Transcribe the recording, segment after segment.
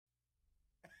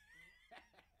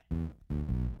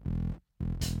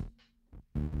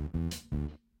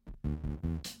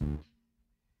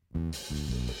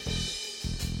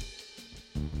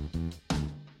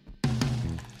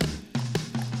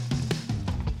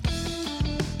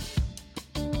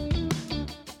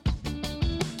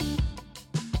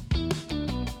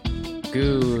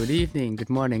Good evening, good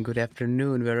morning, good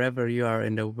afternoon, wherever you are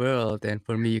in the world. And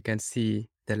for me, you can see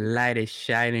the light is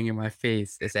shining in my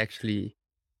face. It's actually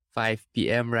 5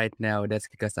 p.m. right now. That's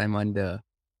because I'm on the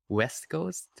West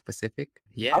Coast, Pacific.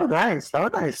 Oh, Yeah. nice. Oh,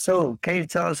 nice. So, can you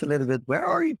tell us a little bit, where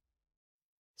are you?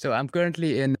 So I'm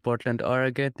currently in Portland,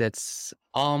 Oregon. That's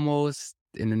almost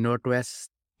in the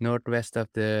northwest of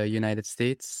the United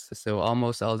States. So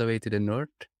almost all the way to the north.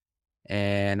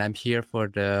 And I'm here for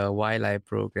the YLI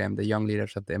program, the Young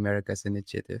Leaders of the Americas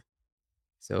Initiative.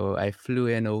 So I flew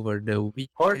in over the weekend.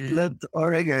 Portland,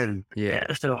 Oregon. Yeah.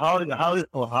 Yeah. So,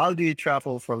 how do you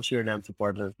travel from Suriname to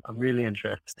Portland? I'm really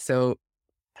interested. So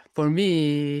for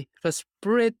me, it was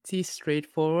pretty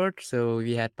straightforward. So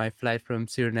we had my flight from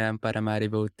Suriname,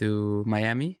 Paramaribo to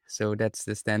Miami. So that's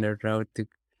the standard route to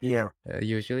Yeah.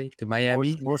 usually to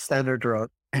Miami. Most standard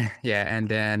route. Yeah, and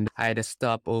then I had a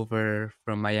stopover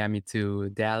from Miami to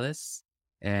Dallas,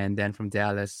 and then from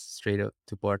Dallas straight up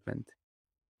to Portland.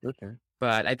 Okay.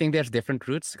 But I think there's different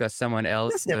routes because someone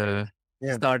else That's different.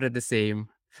 Yeah. started the same,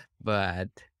 but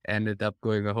ended up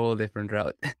going a whole different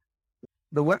route.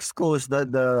 The West Coast,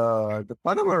 the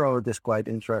Panama Road is quite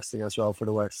interesting as well for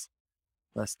the West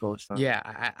Coast. Huh? Yeah,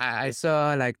 I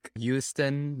saw like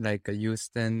Houston,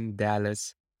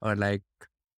 Dallas, or like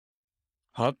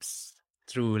hubs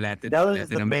through Dallas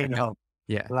is Latin the main America. hub.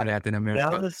 Yeah, Like Latin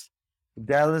America.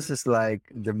 Dallas is like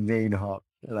the main hub.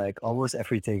 Like almost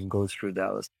everything goes through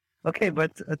Dallas. Okay,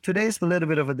 but today's a little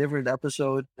bit of a different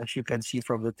episode. As you can see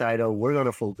from the title, we're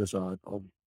gonna focus on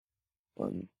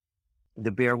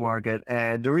the bear market,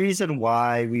 and the reason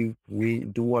why we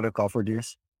do want to cover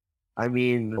this. I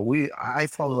mean, I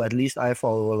follow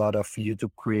a lot of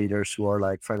YouTube creators who are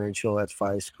like financial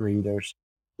advice creators,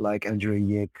 like Andrew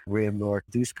Yick, Graham North,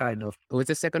 these kind of What's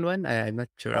the second one? I'm not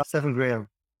sure. Stephen Graham.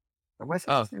 Am I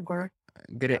saying Oh, his name correct?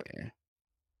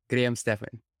 Graham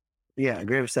Stephan. Yeah,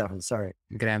 Graham Stephan. Sorry.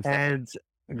 Graham Stephan.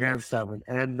 And Graham Stephan,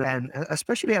 and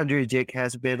especially Andrew Jake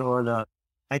has been on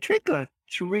I think a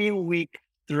 3 week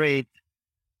straight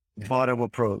bottom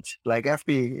approach. Like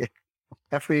every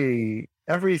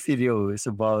video is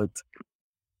about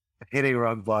hitting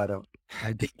rock bottom.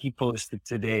 I think he posted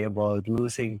today about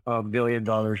losing $1 billion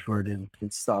worth in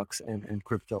stocks and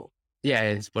crypto. Yeah,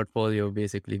 his portfolio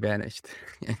basically vanished.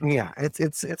 Yeah,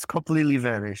 it's completely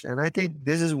vanished. And I think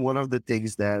this is one of the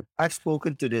things that I've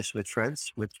spoken to this with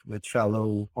friends, with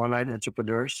fellow online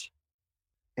entrepreneurs.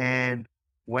 And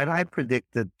when I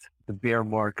predicted the bear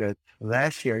market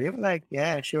last year, they were like,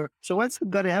 yeah, sure. So when's it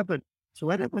gonna happen? So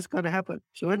when it was gonna happen?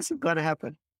 So when's it gonna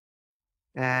happen?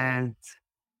 And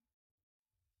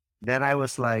then I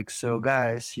was like, so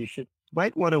guys,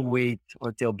 might want to wait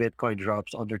until Bitcoin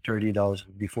drops under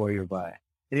 30,000 before you buy.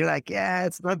 And you're like, yeah,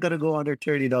 it's not gonna go under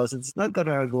 30,000. It's not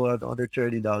gonna go under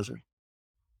 30,000.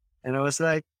 And I was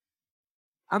like,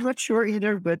 I'm not sure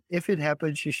either, but if it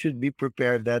happens, you should be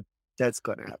prepared that that's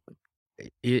gonna happen.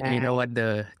 You know what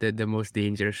the most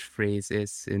dangerous phrase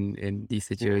is in this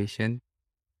situation?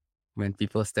 When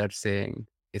people start saying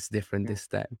it's different this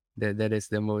time. That is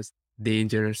the most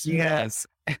dangerous Yes.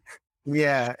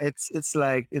 Yeah, it's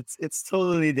like it's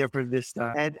totally different this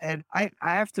time. And I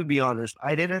have to be honest,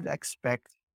 I didn't expect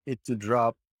it to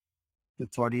drop to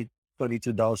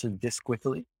 22,000 this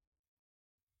quickly.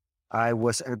 I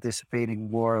was anticipating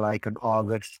more like an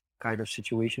August kind of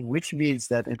situation, which means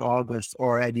that in August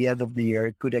or at the end of the year,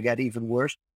 it could get even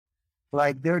worse.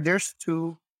 Like But there's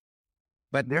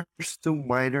two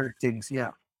minor things.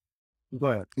 Yeah, go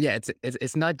ahead. yeah,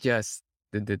 it's not just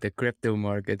the crypto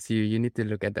markets. You need to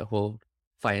look at the whole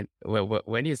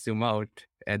when you zoom out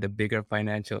at the bigger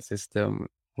financial system,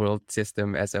 world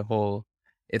system as a whole.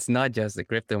 It's not just the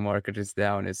crypto market is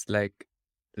down. It's like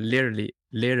literally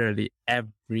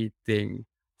everything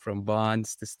from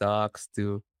bonds to stocks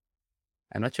to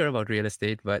I'm not sure about real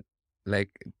estate, but like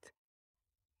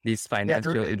these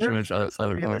financial instruments are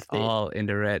all in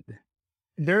the red.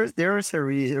 There's a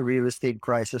real estate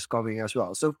crisis coming as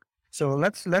well. So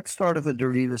let's start with the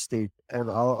real estate, and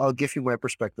I'll give you my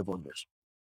perspective on this.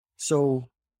 So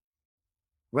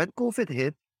when COVID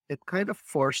hit, it kind of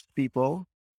forced people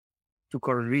to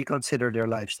reconsider their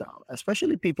lifestyle,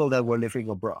 especially people that were living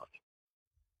abroad.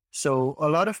 So a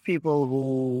lot of people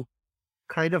who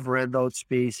kind of rent out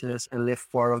spaces and live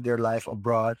part of their life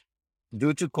abroad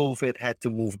due to COVID had to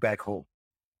move back home.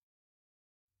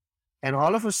 And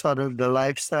all of a sudden, the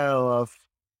lifestyle of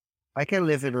I can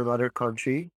live in another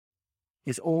country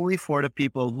is only for the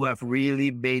people who have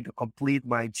really made a complete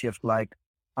mind shift. Like,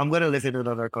 I'm going to live in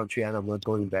another country and I'm not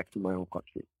going back to my own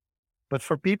country. But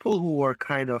for people who are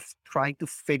kind of trying to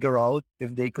figure out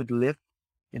if they could live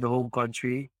in a home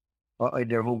country or in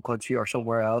their home country or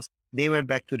somewhere else, they went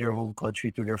back to their home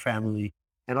country, to their family.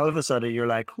 And all of a sudden you're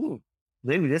like,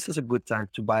 maybe this is a good time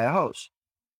to buy a house.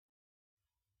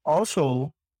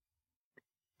 Also,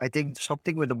 I think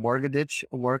something with the mortgage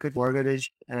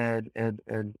and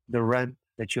the rent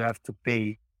that you have to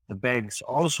pay, the banks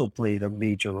also played a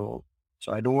major role.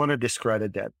 So I don't want to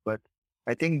discredit that, but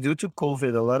I think due to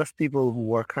COVID, a lot of people who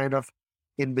were kind of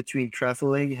in between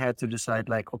traveling had to decide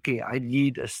like, okay, I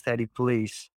need a steady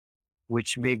place,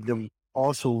 which make them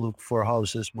also look for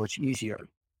houses much easier.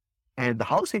 And the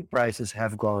housing prices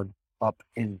have gone up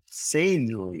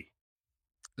insanely.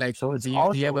 Like, So it's do you have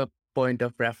also a point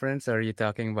of reference, or are you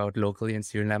talking about locally in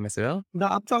Suriname as well? no,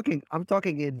 I'm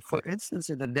talking in, for instance,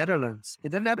 in the Netherlands.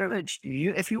 In the Netherlands,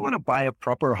 if you want to buy a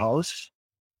proper house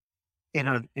in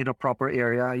a proper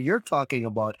area, you're talking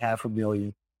about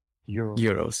 €500,000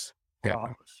 Euros. for Yeah. a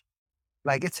house.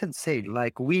 Like it's insane.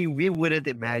 Like we wouldn't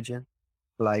imagine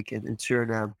like in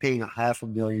Suriname paying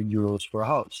 €500,000 for a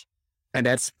house. And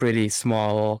that's pretty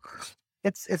small.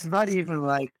 It's not even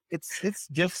like it's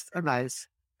just a nice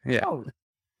Yeah. house.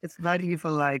 It's not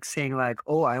even like saying like,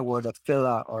 oh, I want a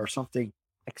villa or something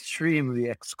extremely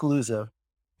exclusive.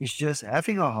 It's just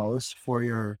having a house for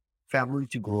your family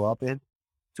to grow up in,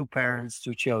 two parents,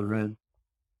 two children.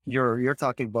 You're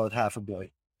talking about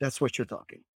 $500,000. That's what you're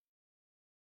talking.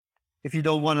 If you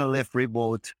don't want to live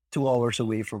remote, 2 hours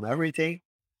away from everything.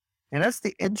 And that's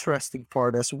the interesting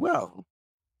part as well,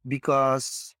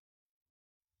 because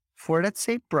for that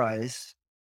same price,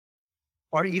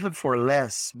 or even for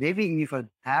less, maybe even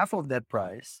half of that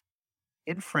price,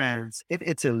 in France, in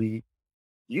Italy,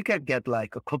 you can get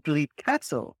like a complete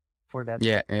castle for that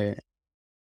Yeah. price.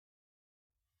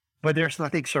 But there's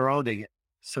nothing surrounding it.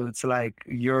 So it's like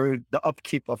the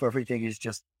upkeep of everything is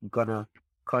just gonna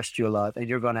cost you a lot, and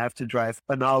you're gonna have to drive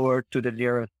an hour to the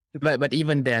nearest. But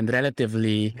even then,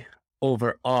 relatively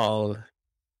overall,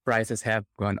 prices have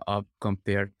gone up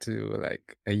compared to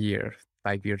like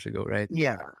 5 years ago, right?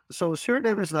 Yeah. So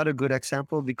Suriname is not a good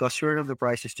example because Suriname the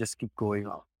prices just keep going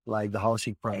up. Like the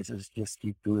housing prices just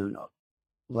keep going up.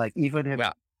 Like even if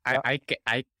Well, uh, I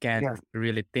can't yeah.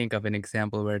 really think of an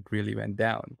example where it really went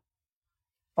down.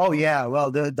 Oh yeah.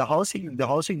 Well, the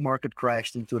housing market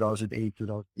crashed in 2008,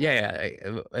 2000. Yeah,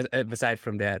 aside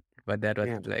from that, but that was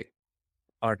Yeah. like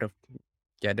part of,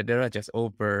 yeah, they were just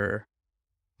over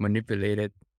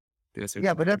manipulated to a Yeah,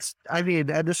 certain but point. that's, I mean,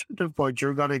 at a certain point,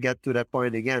 you're gonna get to that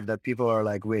point again that people are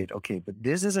like, wait, okay, but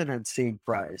this is an insane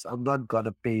price. I'm not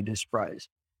gonna pay this price.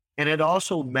 And it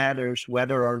also matters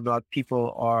whether or not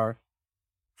people are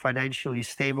financially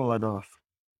stable enough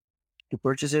to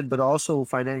purchase it, but also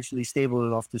financially stable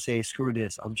enough to say, screw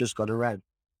this, I'm just gonna rent.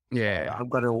 Yeah, I'm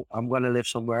gonna live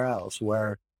somewhere else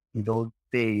where you don't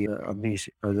pay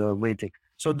the waiting.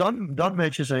 So Don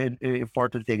mentions an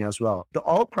important thing as well. The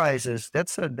oil prices.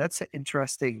 That's an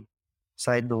interesting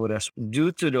side note. As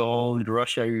due to the whole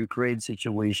Russia Ukraine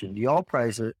situation, the oil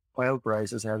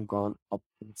prices have gone up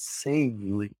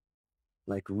insanely,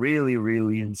 like really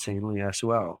really insanely as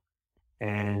well,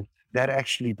 and that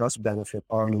actually does benefit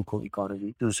our local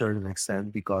economy to a certain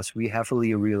extent because we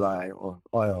heavily rely on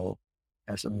oil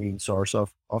as a main source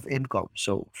of income.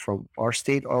 So from our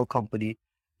state oil company,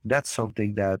 that's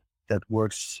something that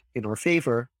works in our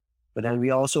favor. But then we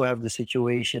also have the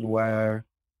situation where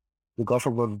the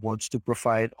government wants to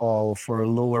provide oil for a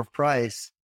lower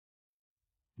price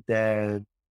than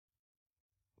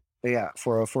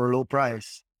for a low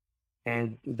price.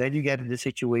 And then you get in the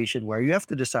situation where you have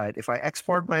to decide if I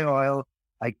export my oil,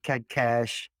 I can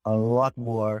cash a lot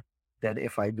more than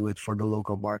if I do it for the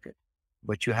local market.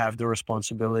 But you have the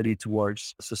responsibility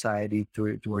towards society,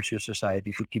 towards your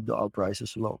society to keep the oil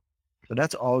prices low. So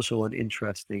that's also an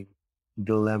interesting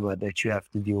dilemma that you have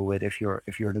to deal with if you're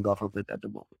the government at the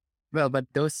moment. well, but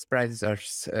those prices are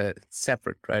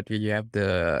separate, right? You have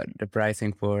the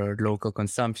pricing for local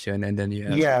consumption, and then you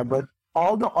have, Yeah, but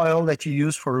all the oil that you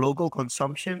use for local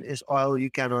consumption is oil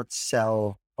you cannot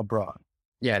sell abroad.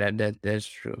 yeah, that's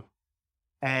true.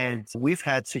 And we've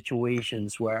had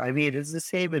situations where, I mean, it's the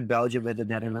same in Belgium and the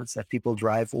Netherlands that people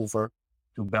drive over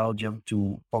to Belgium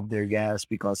to pump their gas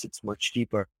because it's much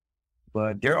cheaper.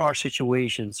 But there are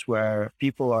situations where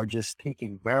people are just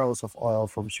taking barrels of oil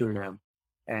from Suriname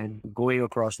and going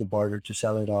across the border to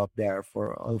sell it up there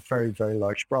for a very, very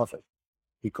large profit.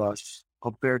 Because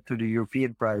compared to the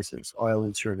European prices, oil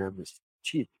in Suriname is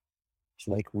cheap. It's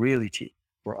like really cheap.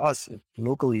 For us,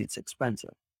 locally, it's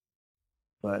expensive.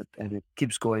 and it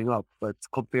keeps going up. But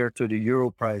compared to the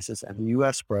euro prices and the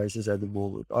US prices at the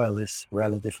moment, oil is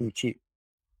relatively cheap.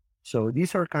 So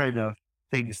these are kind of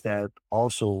things that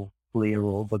also play a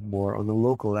role, but more on a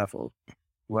local level.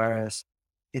 Whereas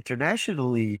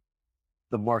internationally,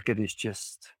 the market is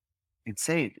just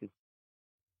insane.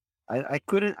 I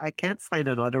can't find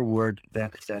another word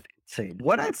that is that insane.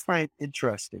 What I find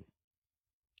interesting,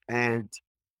 and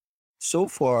so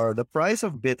far, the price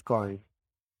of Bitcoin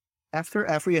after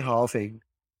every halving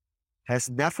has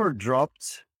never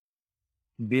dropped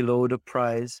below the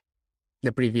price.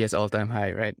 The previous all-time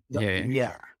high, right? Yeah.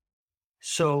 Yeah.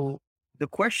 So the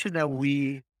question that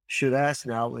we should ask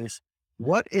now is,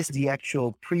 what is the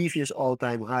actual previous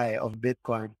all-time high of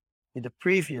Bitcoin in the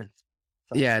previous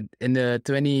cycle? Yeah, in the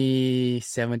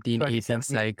 2017-18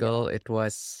 2017, yeah. cycle, it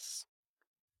was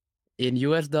in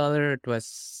US dollar,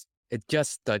 it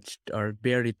just touched or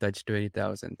barely touched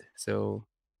 20,000. So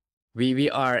we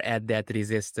are at that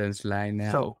resistance line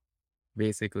now, So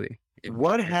basically.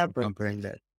 what If happened? comparing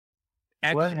that.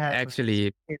 What happens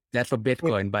Actually, if that's for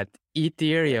Bitcoin, but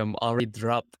Ethereum already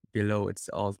dropped below its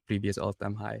previous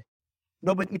all-time high.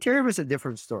 no, but Ethereum is a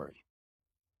different story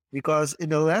because in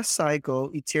the last cycle,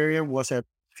 Ethereum was at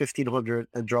 1,500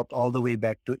 and dropped all the way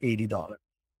back to $80.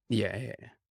 Yeah.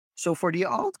 So for the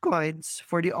altcoins,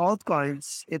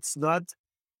 it's not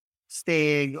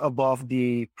staying above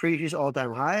the previous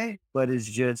all-time high, but it's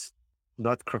just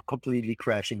not completely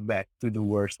crashing back to the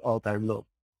worst all-time low.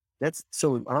 That's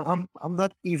so I'm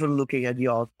not even looking at the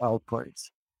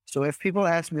altcoins. So if people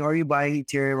ask me, "Are you buying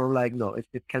Ethereum?" I'm like, "No,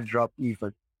 it can drop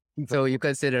even." So you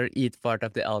consider ETH part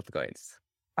of the altcoins?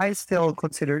 I still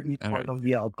consider it All part right. of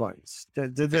the altcoins.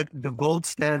 The gold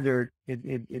standard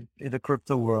in the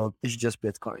crypto world is just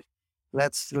Bitcoin.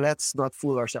 Let's not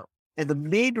fool ourselves. And the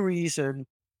main reason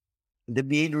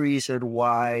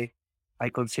why I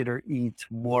consider ETH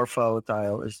more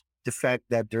volatile is the fact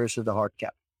that there isn't a hard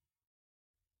cap.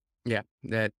 Yeah,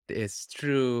 that is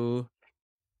true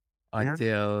Yeah,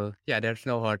 until, there's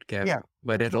no hard cap. yeah.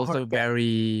 But There's there's no hard also cap.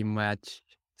 very much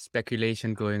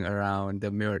speculation going around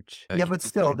the merge. Yeah, but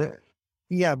still, but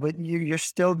you're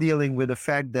still dealing with the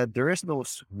fact that there is no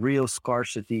real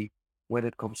scarcity when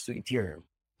it comes to Ethereum.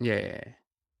 Yeah.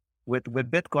 With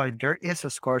Bitcoin, there is a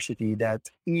scarcity that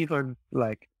even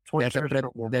like 20 There's a years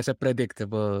from now, there's a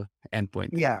predictable endpoint.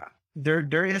 yeah,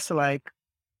 there is like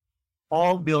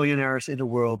all billionaires in the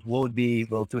world won't be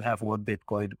able to have one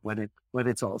Bitcoin when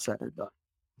it's all said and done.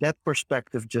 That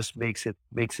perspective just makes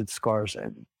it scarce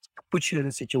and puts you in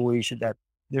a situation that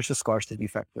there's a scarcity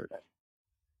factor there,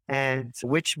 and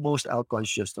which most altcoins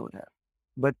just don't have.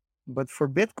 But for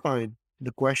Bitcoin,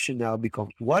 the question now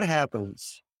becomes: what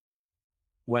happens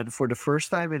when, for the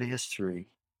first time in history,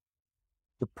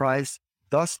 the price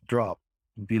does drop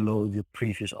below the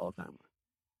previous all-time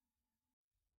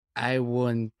high? I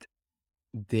won't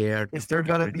dare to Is there put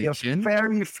a going to be a prediction.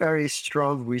 very, very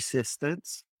strong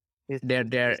resistance?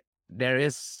 There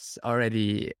is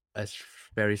already a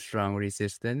very strong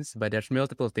resistance, but there's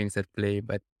multiple things at play.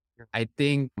 But I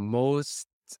think most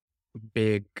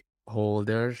big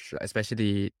holders,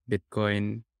 especially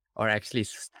Bitcoin, are actually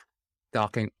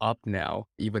stocking up now,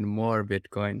 even more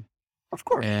Bitcoin. Of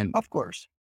course, And of course.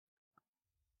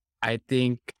 I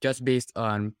think just based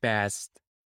on past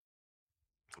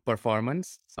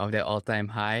performance of the all-time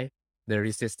high, the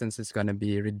resistance is going to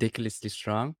be ridiculously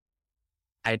strong.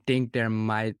 I think there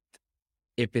might,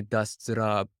 if it does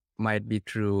drop, might be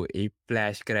through a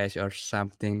flash crash or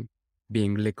something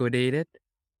being liquidated.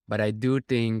 But I do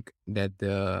think that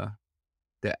the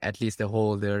at least the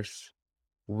holders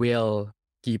will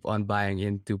keep on buying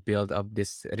in to build up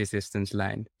this resistance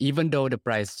line. Even though the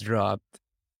price dropped,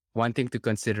 one thing to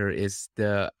consider is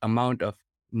the amount of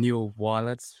new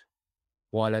wallet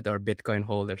or Bitcoin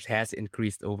holders has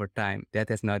increased over time. That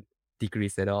has not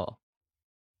decreased at all.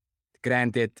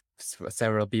 Granted,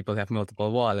 several people have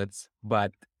multiple wallets,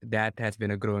 but that has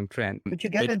been a growing trend. But you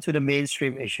get into the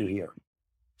mainstream issue here.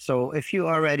 So if you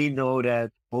already know that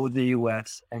both the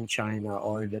US and China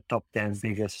are the top 10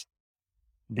 biggest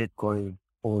Bitcoin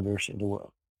owners in the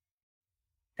world,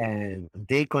 and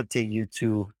they continue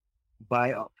to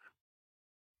buy up,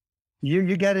 you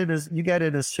get in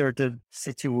a certain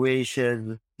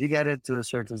situation. You get into a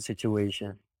certain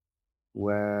situation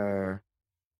where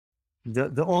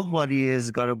the old money is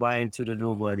gonna buy into the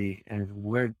new money, and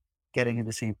we're getting in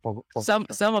the same Some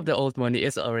of the old money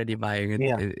is already buying it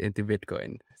Yeah. into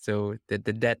Bitcoin. So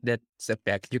that's a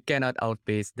fact. You cannot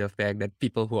outpace the fact that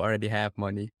people who already have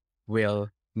money will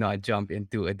not jump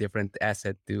into a different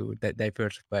asset to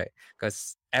diversify,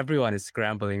 because everyone is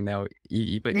scrambling now.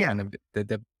 Even Yeah.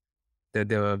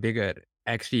 the bigger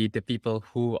actually the people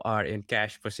who are in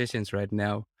cash positions right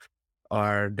now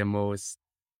are the most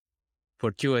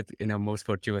fortunate in a most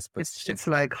fortuitous position. It's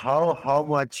like how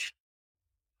much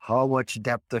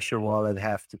depth does your wallet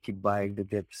have to keep buying the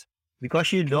dips?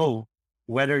 Because you know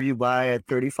whether you buy at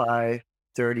 35,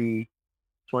 30,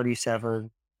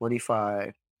 27,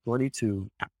 25,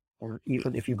 22, or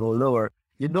even if you go lower,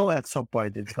 you know at some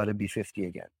point it's gonna be 50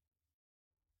 again.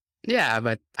 Yeah,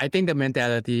 but I think the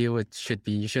mentality should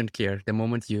be you shouldn't care. The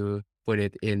moment you put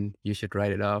it in, you should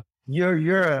write it off.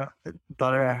 You're a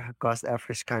dollar cost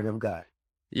average kind of guy,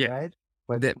 Yeah, right?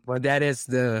 But that is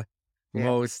the yeah,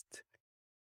 most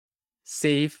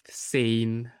safe,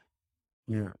 sane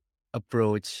yeah.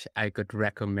 approach I could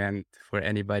recommend for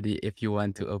anybody if you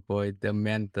want to avoid the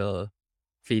mental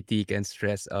fatigue and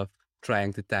stress of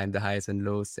trying to time the highs and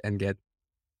lows and get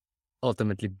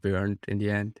ultimately burned in the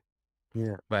end.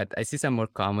 Yeah. But I see some more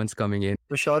comments coming in.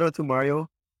 So shout out to Mario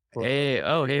for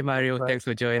Hey Mario, right. thanks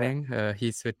for Yeah. joining.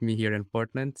 He's with me here in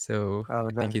Portland, so Oh,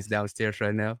 I think he's nice. downstairs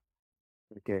right now.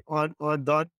 Okay. On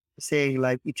Don saying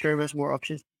like Ethereum has more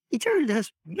options. Ethereum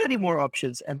has many more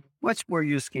options and much more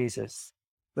use cases.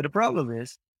 But the problem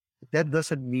is that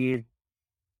doesn't mean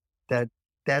that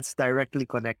that's directly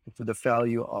connected to the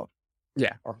value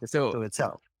Yeah. of the So crypto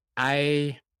itself.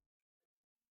 I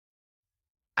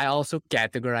I also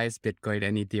categorize Bitcoin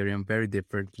and Ethereum very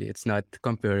differently. It's not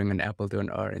comparing an apple to an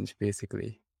orange,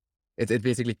 basically. It's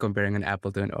basically comparing an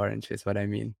apple to an orange is what I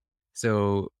mean.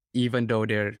 So even though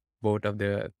they're both of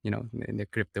the, in the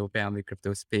crypto family,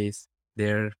 crypto space,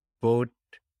 they're both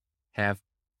have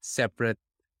separate,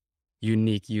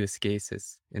 unique use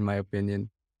cases, in my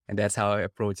opinion. And that's how I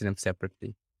approach them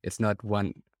separately. It's not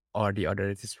one or the other.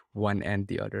 It's just one and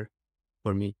the other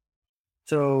for me.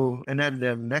 So and then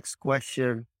the next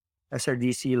question,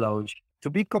 SRDC launch. To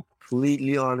be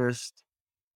completely honest,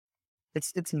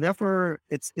 it's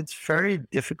very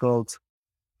difficult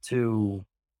to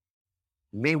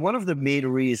one of the main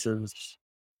reasons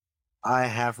I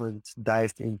haven't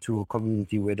dived into a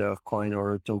community with a coin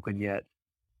or a token yet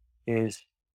is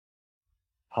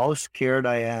how scared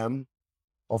I am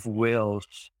of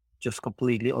whales just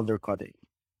completely undercutting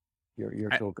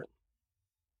your I, token.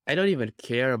 I don't even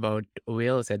care about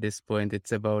whales at this point.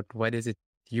 It's about what is it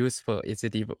used for? Is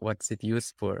it even what's it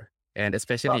used for? And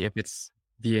especially Well, if it's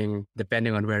being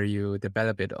depending on where you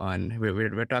develop it on.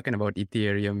 We're talking about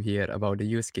Ethereum here, about the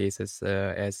use cases.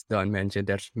 As Don mentioned,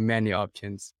 there's many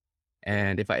options.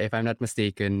 And if I'm not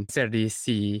mistaken,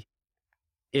 SRDC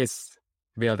is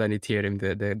built on Ethereum.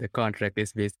 The contract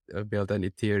is built on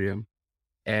Ethereum.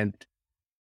 And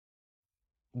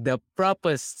the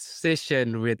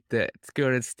proposition with the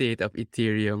current state of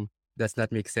Ethereum does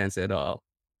not make sense at all.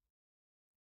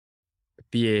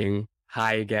 Being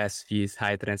high gas fees,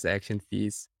 high transaction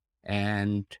fees,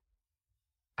 and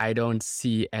I don't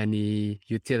see any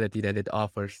utility that it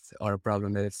offers or a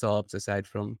problem that it solves aside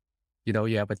from, you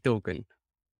have a token.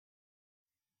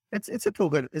 it's a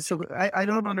token. I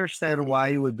don't understand why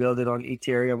you would build it on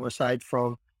Ethereum aside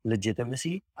from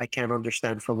legitimacy. I can't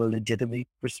understand from a legitimate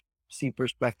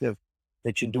perspective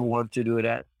that you do want to do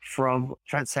that. From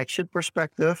transaction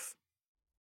perspective,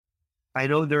 I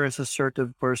know there is a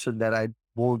certain person that I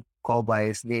won't call by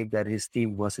his name that his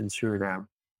team was in Suriname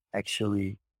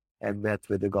actually and met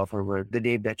with the government. The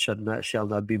name that shall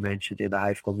not be mentioned in the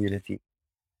Hive community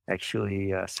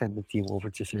actually sent the team over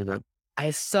to Suriname.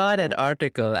 I saw that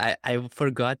article. I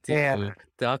forgot Yeah, to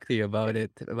talk to you about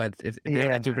it, but it's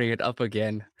glad to yeah, bring it up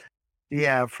again.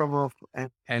 yeah. From a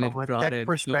Brought tech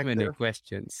in so many perspective,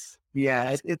 questions.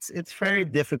 yeah, it's very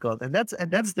difficult, and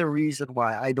that's the reason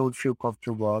why I don't feel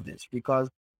comfortable on this because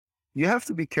you have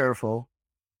to be careful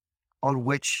on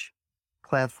which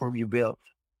platform you build.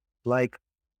 Like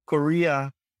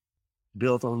Korea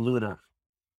built on Luna,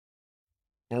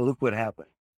 and look what happened.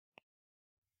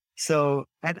 So,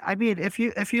 and I mean, if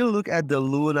you look at the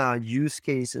Luna use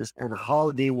cases and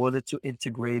how they wanted to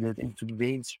integrate it into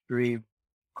mainstream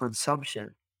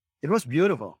consumption, it was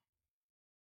beautiful.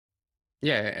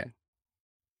 Yeah,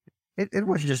 It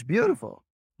was just beautiful.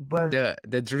 But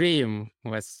the dream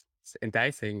was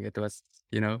enticing. It was,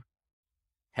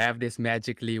 have this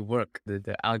magically work.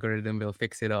 The algorithm will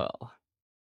fix it all.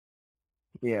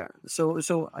 yeah, so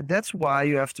that's why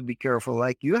you have to be careful.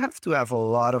 Like you have to have a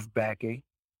lot of backing.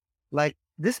 Like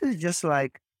this is just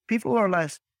like people are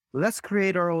like, let's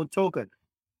create our own token,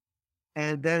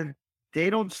 and then they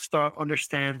don't start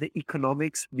understand the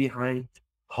economics behind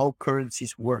how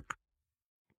currencies work.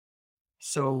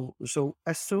 So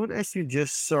as soon as you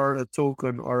just start a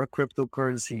token or a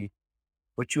cryptocurrency,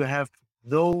 but you have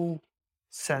no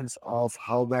sense of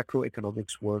how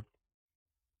macroeconomics work,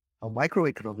 how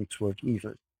microeconomics work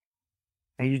even,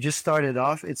 and you just started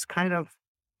off, it's kind of,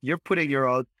 you're putting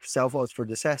yourself out for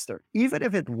disaster. Even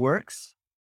if it works,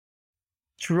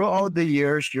 throughout the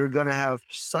years, you're gonna have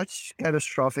such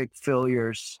catastrophic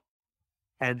failures,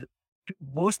 and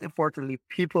most importantly,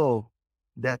 people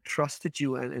that trusted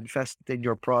you and invested in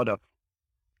your product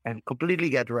and completely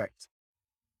get wrecked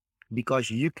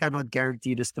because you cannot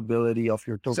guarantee the stability of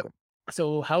your So, token.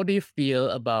 so how do you feel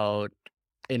about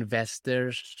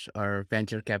investors or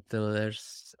venture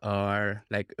capitalists or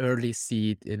like early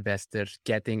seed investors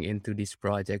getting into these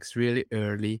projects really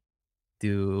early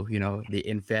to, they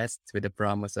invest with the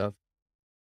promise of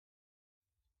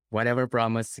whatever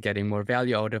promise, getting more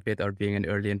value out of it or being an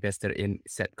early investor in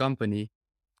said company,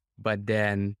 but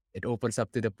then it opens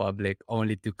up to the public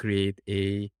only to create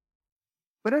a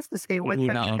But that's the same with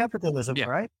luna venture of, capitalism, yeah,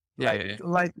 right? yeah, yeah, yeah.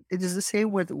 Like it is the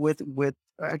same with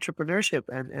entrepreneurship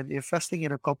and investing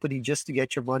in a company just to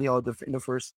get your money out of in the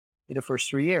first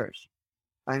 3 years.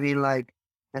 I mean, like,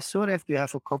 as soon as you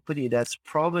have a company that's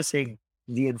promising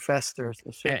the investors a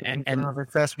And, certain and, return and, of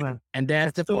investment, and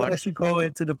as that's the soon part. as you go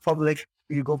into the public,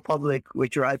 you go public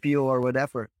with your IPO or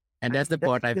whatever. And I that's the mean, that's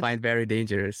part I just, find very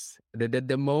dangerous.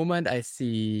 The moment I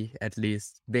see at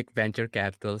least big venture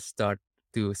capital start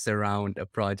to surround a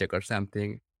project or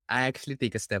something, I actually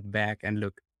take a step back and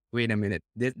look, wait a minute,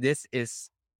 this is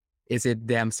it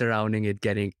them surrounding it,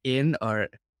 getting in, or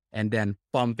and then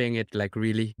pumping it like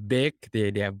really big?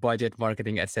 They have budget,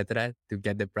 marketing, etc. to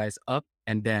get the price up.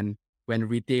 And then when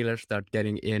retailers start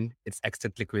getting in, it's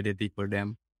extra liquidity for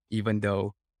them, even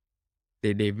though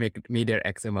they made their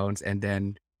X amounts, and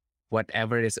then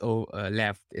whatever is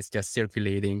left is just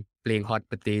circulating, playing hot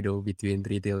potato between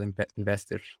retail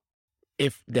investors.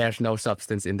 If there's no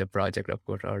substance in the project, of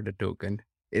course, or the token,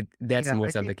 that's yeah, I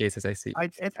most of the think cases I see.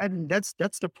 and that's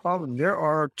the problem. There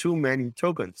are too many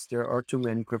tokens. There are too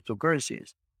many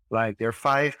cryptocurrencies. Like there are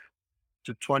 5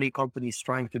 to 20 companies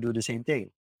trying to do the same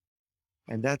thing,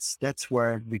 and that's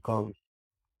where it becomes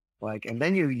like. And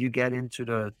then you get into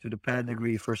the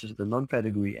pedigree versus the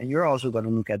non-pedigree, and you're also going to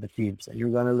look at the teams, and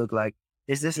you're going to look like,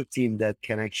 is this a team that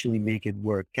can actually make it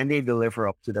work? Can they deliver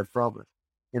up to that promise?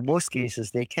 In most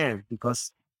cases, they can,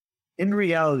 because in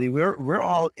reality, we're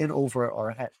all in over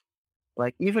our head.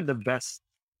 Like even the best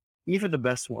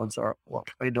ones are, well,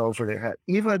 in over their head.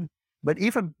 Even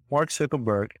Mark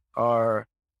Zuckerberg or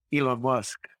Elon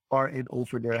Musk are in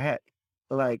over their head.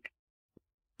 Like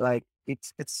like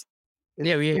it's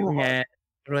Yeah, we, too we hard. had,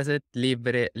 what was it,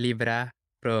 Libra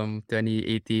from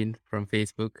 2018 from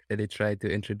Facebook that they tried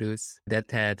to introduce. That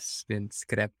has been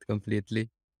scrapped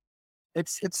completely.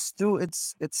 It's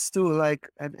too like,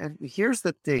 and here's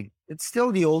the thing. It's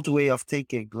still the old way of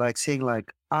thinking, like saying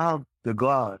like, I'm the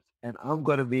god and I'm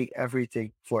gonna make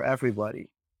everything for everybody.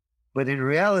 But in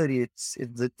reality, it's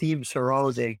the team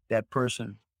surrounding that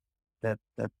person that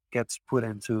gets put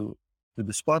into to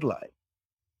the spotlight.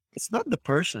 It's not the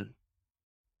person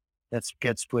that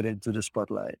gets put into the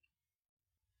spotlight.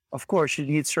 Of course, you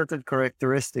need certain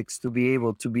characteristics to be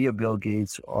able to be a Bill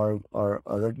Gates or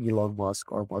an Elon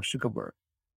Musk or Mark Zuckerberg.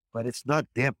 But it's not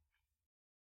them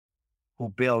who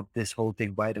built this whole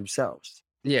thing by themselves.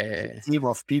 Yeah, It's yeah, a yeah. team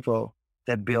of people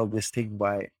that build this thing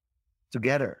by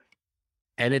together.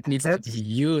 And it needs to be That's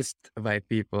used by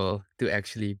people to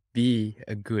actually be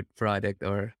a good product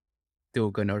or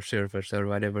token or service or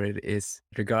whatever it is,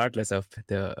 regardless of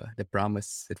the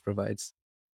promise it provides.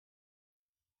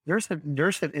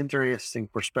 there's an interesting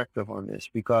perspective on this,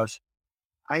 because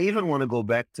I even want to go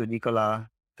back to Nikola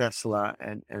Tesla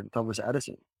and Thomas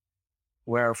Edison,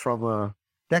 where from a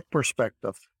tech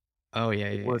perspective, Oh yeah,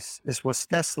 it yeah, yeah. was this was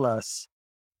Tesla's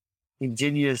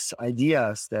ingenious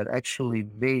ideas that actually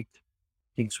made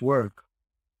things work,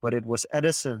 but it was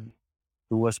Edison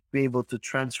who was able to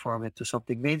transform it to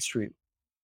something mainstream.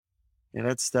 And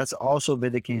that's also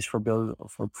been the case for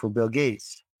Bill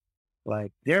Gates.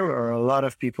 Like there are a lot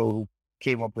of people who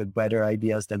came up with better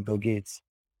ideas than Bill Gates,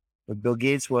 but Bill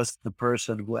Gates was the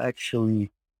person who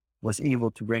actually was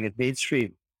able to bring it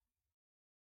mainstream.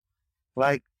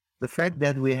 Like the fact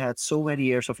that we had so many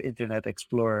years of Internet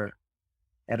Explorer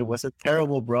and it was a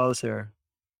terrible browser,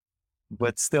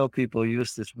 but still people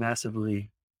use this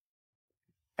massively.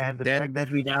 And the That fact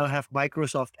that we now have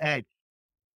Microsoft Edge,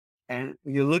 and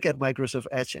you look at Microsoft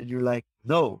Edge and you're like,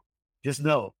 no, just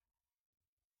no.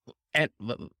 and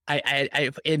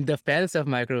in defense of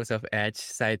Microsoft Edge,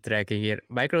 sidetracking here,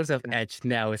 Microsoft Yeah, Edge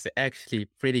now is actually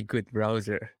pretty good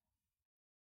browser.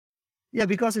 yeah,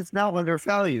 because it's now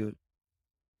undervalued.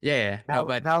 Yeah, yeah. No,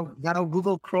 but Now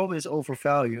Google Chrome is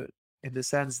overvalued in the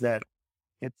sense that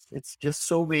it's just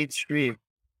so mainstream,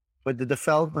 but the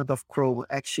development of Chrome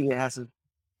actually hasn't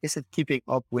isn't keeping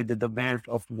up with the demand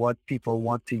of what people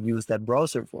want to use that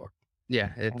browser for.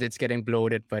 Yeah, it's getting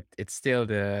bloated, but it's still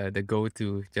the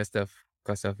go-to just of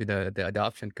because of the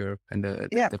adoption curve and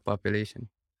Yeah. the population.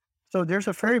 So there's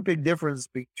a very big difference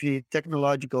between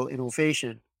technological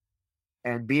innovation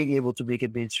and being able to make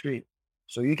it mainstream.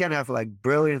 So you can have like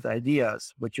brilliant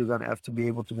ideas, but you're gonna have to be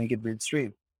able to make it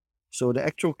mainstream. So the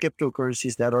actual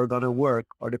cryptocurrencies that are gonna work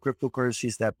are the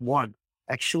cryptocurrencies that one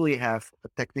actually have a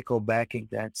technical backing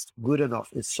that's good enough,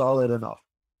 it's solid enough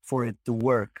for it to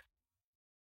work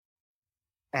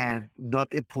and not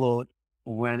implode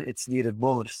when it's needed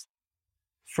most,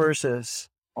 versus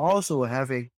also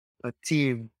having a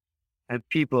team and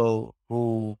people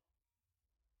who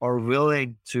are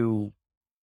willing to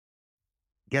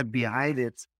get behind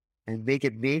it and make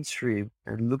it mainstream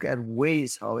and look at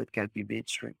ways how it can be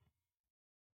mainstream.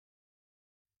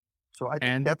 So I think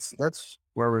And that's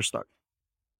where we're stuck.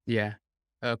 yeah,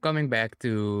 coming back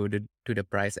to the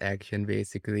price action,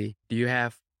 basically, do you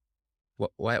have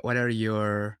what are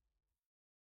your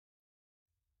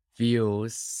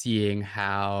views seeing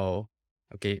how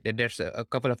okay there's a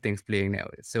couple of things playing now.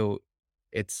 So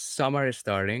it's summer is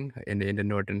starting in the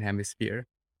northern hemisphere,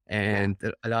 Yeah. and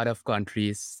a lot of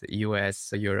countries,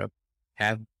 US, Europe,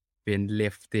 have been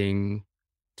lifting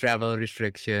travel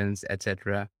restrictions,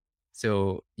 etc.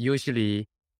 So usually,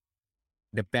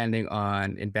 depending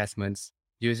on investments,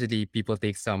 usually people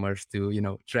take summers to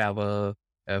travel,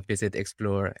 visit,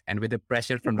 explore, and with the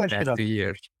pressure People from the catch it past up. 2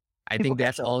 years, I People think catch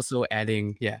that's up. also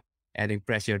adding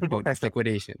pressure People to catch up.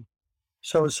 liquidation.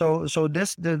 So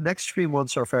this the next 3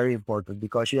 months are very important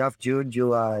because you have June,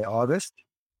 July, August.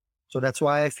 So that's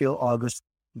why I feel August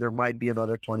there might be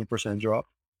another 20% drop.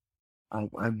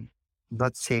 I'm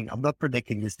not saying I'm not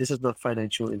predicting this. This is not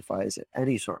financial advice of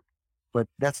any sort. But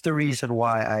that's the reason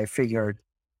why I figured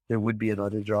there would be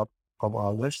another drop from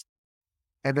August.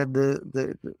 And then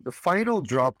the final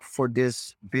drop for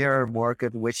this bear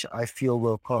market, which I feel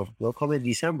will come in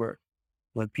December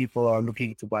when people are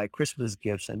looking to buy Christmas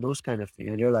gifts and those kind of things.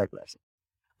 And you're like,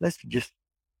 let's just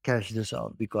cash this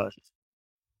out because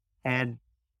and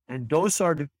and those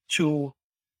are the two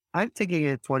I'm thinking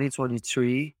in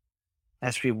 2023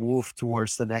 as we move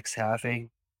towards the next halving,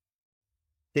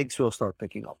 things will start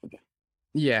picking up again.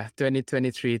 Yeah,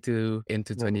 2023 to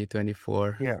into Yeah.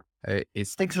 2024 Yeah.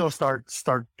 is Things will start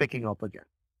picking up again.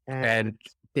 and And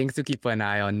things to keep an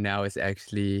eye on now is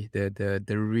actually the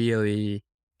really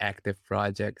active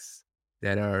projects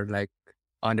that are like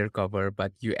undercover,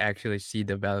 but you actually see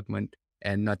development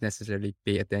and not necessarily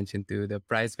pay attention to the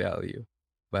price value.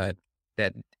 But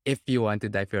that if you want to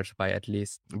diversify at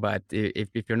least, but if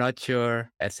you're not sure,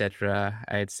 etc.,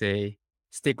 I'd say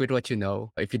stick with what you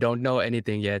know. If you don't know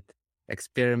anything yet,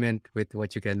 experiment with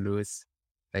what you can lose,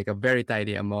 like a very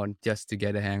tiny amount just to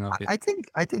get a hang of it. I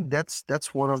think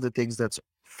that's one of the things that's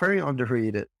very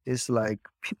underrated is like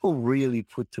people really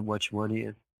put too much money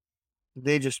in.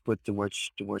 They just put too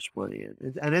much money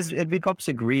in. And it becomes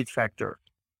a greed factor.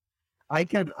 I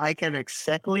can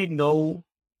exactly know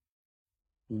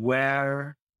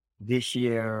where this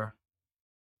year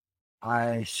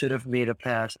I should have made a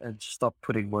pass and stopped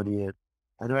putting money in.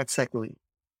 I know exactly.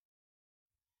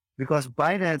 Because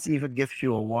Binance even gives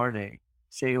you a warning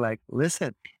saying like,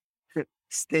 listen,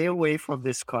 stay away from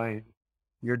this coin.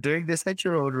 You're doing this at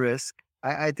your own risk.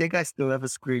 I think I still have a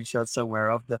screenshot somewhere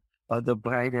of the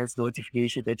Binance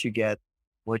notification that you get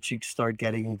once you start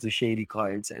getting into shady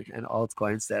coins and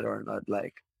altcoins that are not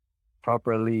like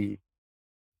properly.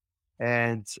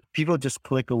 And people just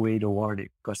click away the warning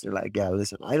because they're like, yeah,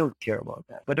 listen, I don't care about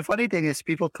that. But the funny thing is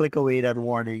people click away that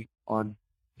warning on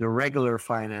the regular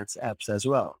finance apps as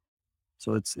well.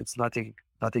 So it's nothing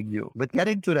new. But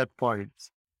getting to that point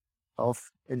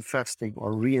of investing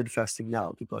or reinvesting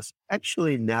now, because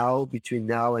actually now between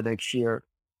now and next year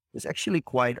is actually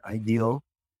quite ideal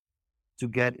to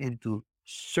get into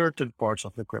certain parts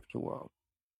of the crypto world.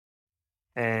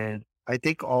 And I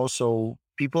think also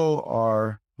people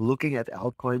are looking at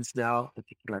altcoins now and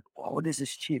thinking like, oh, this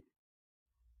is cheap.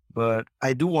 But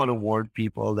I do want to warn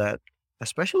people that,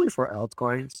 especially for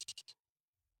altcoins,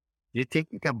 you think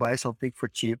you can buy something for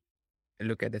cheap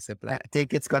Look at the supply. and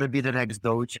think it's going to be the next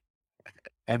Doge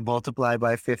and multiply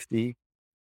by 50.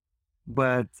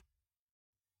 But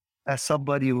as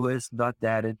somebody who is not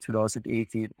that in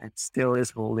 2018 and still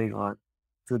is holding on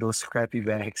to those scrappy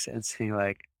bags and saying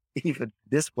like, even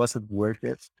this wasn't worth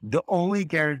it. The only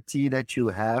guarantee that you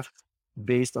have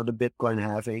based on the Bitcoin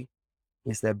halving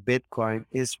is that Bitcoin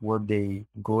is one day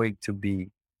going to be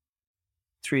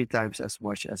 3 times as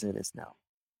much as it is now.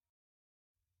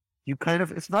 You kind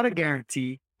of, it's not a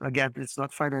guarantee. Again, it's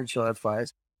not financial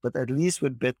advice, but at least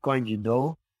with Bitcoin, you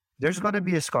know there's going to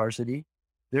be a scarcity.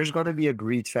 There's going to be a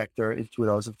greed factor in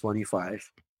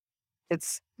 2025.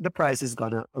 The price is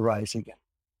going to rise again.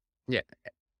 Yeah.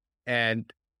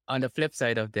 And on the flip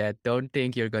side of that, don't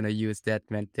think you're going to use that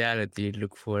mentality,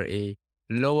 look for a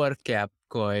lower cap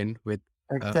coin with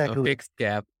a Exactly. fixed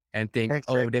cap and think, oh,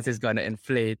 Exactly. this is going to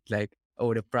inflate. Like,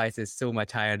 oh, the price is so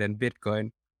much higher than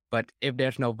Bitcoin. But if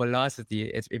there's no velocity,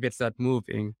 if it's not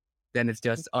moving, then it's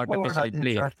just People are artificially not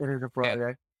inflated. interested in the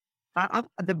Yeah. project.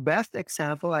 The best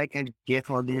example I can give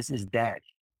on this is Dash.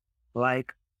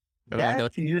 Like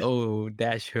Dash used,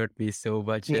 Dash hurt me so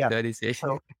much at yeah.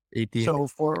 2018. So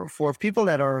for people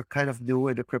that are kind of new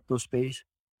in the crypto space,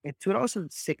 in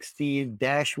 2016,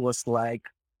 Dash was like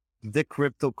the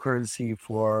cryptocurrency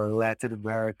for Latin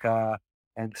America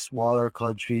and smaller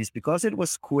countries because it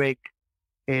was quick.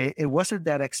 It wasn't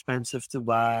that expensive to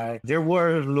buy. There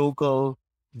were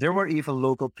even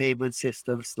local payment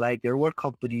systems. Like there were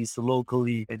companies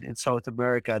locally in South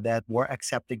America that were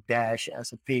accepting Dash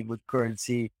as a payment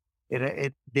currency.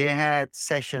 They had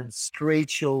sessions, trade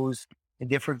shows in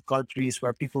different countries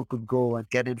where people could go and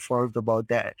get informed about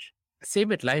Dash. Same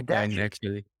with And Dash, Litecoin,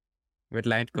 actually. With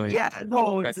Litecoin. yeah,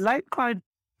 no, 'Cause-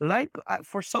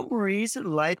 For some reason,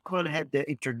 Litecoin had the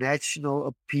international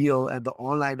appeal and the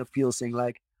online appeal, saying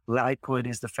like Litecoin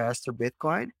is the faster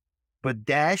Bitcoin, but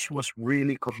Dash was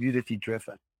really community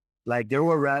driven. Like there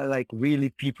were like really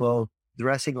people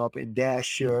dressing up in Dash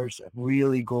shirts and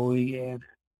really going in,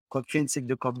 convincing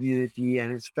the community,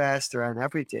 and it's faster and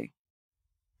everything.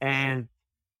 And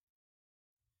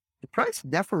the price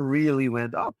never really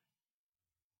went up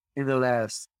in the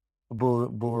last bull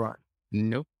run.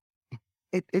 Nope.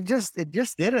 It just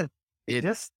didn't. It It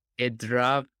just it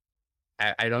dropped.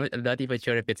 I'm not even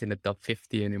sure if it's in the top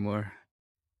 50 anymore.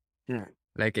 yeah.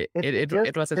 Like Just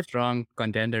it was a it strong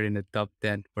contender in the top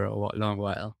 10 for a long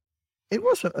while. it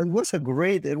was a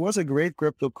great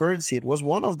cryptocurrency. It was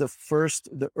one of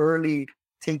the early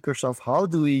thinkers of how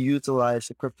do we utilize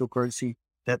a cryptocurrency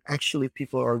that actually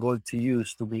people are going to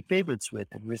use to make payments with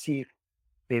and receive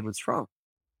payments from.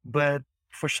 But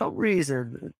for some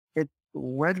reason, it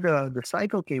when the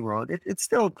cycle came around, it's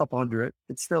still top 100.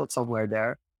 It's still somewhere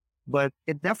there, but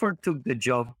it never took the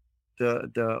jump,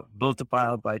 the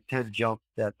multiplier by 10 jump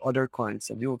that other coins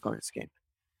and newer coins came.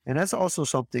 And that's also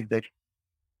something that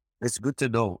is good to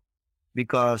know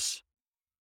because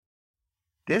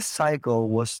the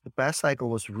past cycle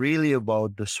was really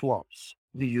about the swaps,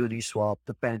 the Uniswap,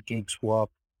 the Pancake Swap,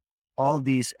 all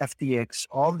these FTX,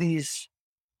 all these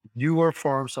newer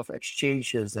forms of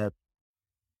exchanges that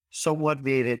somewhat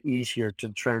made it easier to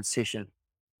transition.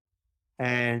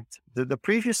 And the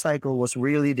previous cycle was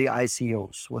really the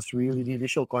ICOs, was really the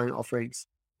initial coin offerings,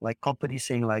 like companies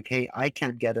saying like, hey, I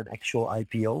can't get an actual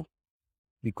IPO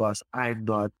because I'm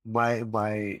not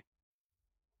my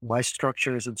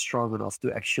structure isn't strong enough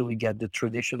to actually get the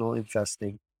traditional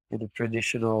investing in the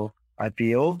traditional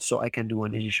IPO. So I can do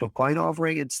an initial coin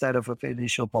offering instead of an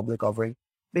initial public offering.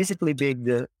 Basically being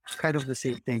the kind of the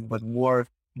same thing, but more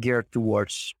geared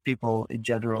towards people in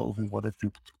general who wanted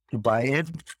to buy in.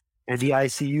 And the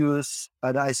ICOs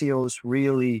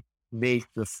really made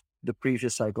the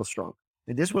previous cycle strong.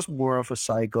 And this was more of a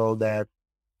cycle that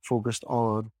focused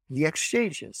on the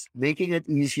exchanges, making it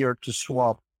easier to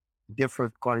swap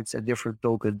different coins and different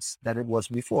tokens than it was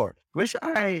before, which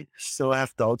I still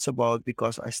have doubts about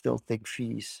because I still think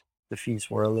the fees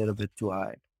were a little bit too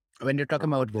high. When you're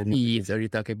talking about fees, are you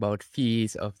talking about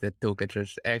fees of the token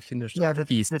transaction or Yeah,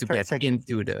 fees the to get transaction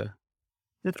into fees, the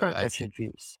I see. transaction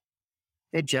fees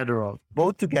in general,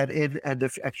 both to get in and the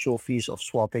actual fees of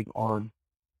swapping on.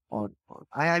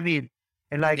 I mean,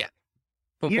 and like Yeah.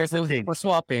 For, for, here's the for, thing. for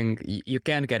swapping, you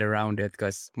can get around it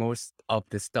because most of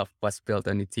the stuff was built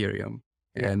on Ethereum.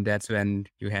 Yeah, And that's when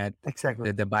you had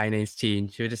exactly. the Binance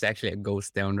change, which is actually a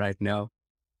ghost town right now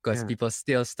because Yeah. people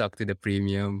still stuck to the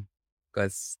premium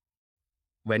because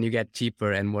when you get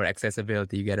cheaper and more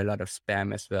accessibility, you get a lot of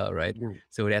spam as well, right? Mm.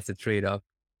 So that's a trade-off.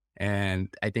 And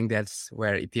I think that's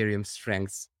where Ethereum's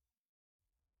strengths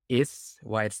is,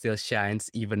 why it still shines,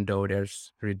 even though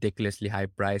there's ridiculously high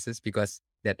prices, because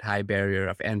that high barrier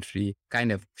of entry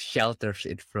kind of shelters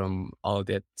it from all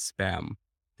that spam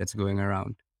that's going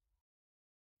around.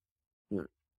 Yeah.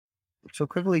 So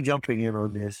quickly jumping in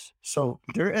on this. So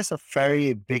there is a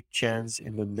very big chance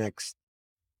in the next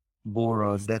bull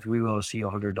run that we will see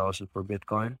 100,000 for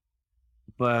Bitcoin.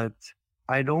 But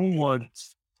I don't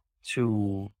want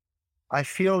to. I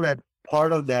feel that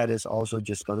part of that is also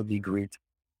just going to be greed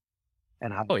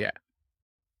and hype. Oh, yeah.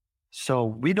 So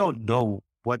we don't know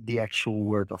what the actual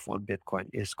worth of one Bitcoin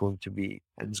is going to be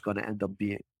and it's going to end up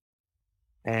being.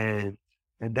 And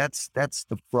that's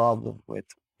the problem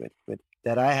with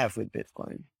that I have with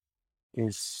Bitcoin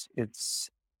is it's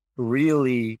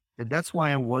really, and that's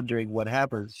why I'm wondering what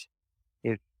happens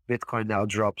if Bitcoin now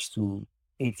drops to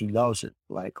 18,000.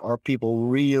 Like, are people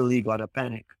really gonna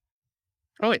panic?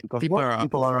 Oh, Because most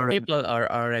people are already, people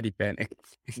are already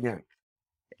panicked. yeah,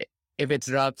 If it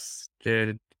drops,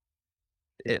 yeah,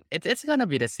 it's gonna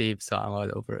be the same song all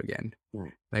over again. yeah.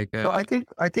 Like, So I think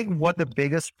what the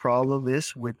biggest problem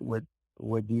is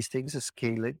with these things is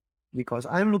scaling, because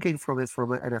I'm looking from it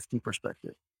from an NFT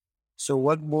perspective. So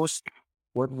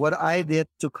what I did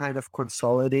to kind of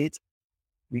consolidate,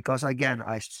 because again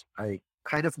I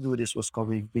kind of knew this was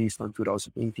coming based on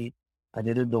 2018. I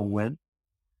didn't know when.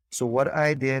 So what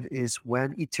I did is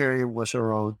when Ethereum was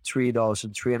around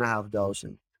 3,000,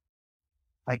 3,500,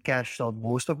 I cashed out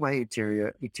most of my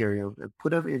Ethereum and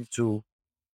put them into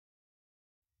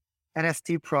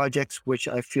NFT projects which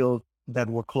I feel that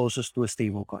were closest to a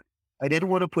stablecoin. I didn't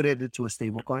want to put it into a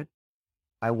stablecoin.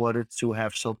 I wanted to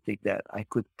have something that I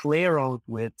could play around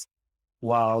with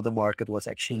while the market was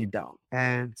actually down.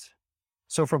 And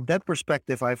so from that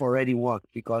perspective, I've already won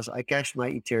because I cashed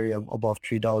my Ethereum above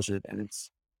 3,000 and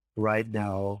it's right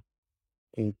now,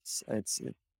 it's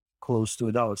close to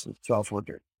 1,000,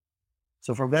 1,200.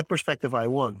 So from that perspective, I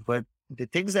won. But the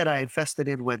things that I invested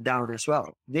in went down as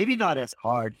well. Maybe not as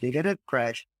hard. They didn't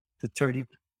crash to 30.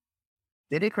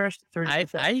 Did they crash to I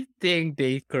 30%? I think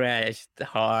they crashed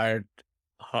Right,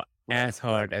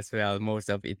 right. as well. Most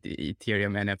of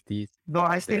Ethereum NFTs. No,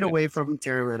 I stayed The- away from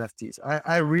Ethereum NFTs.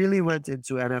 I really went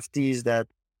into NFTs that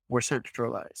were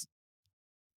centralized.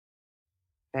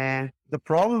 And the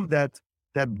problem that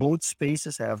both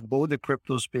spaces have, both the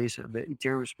crypto space and the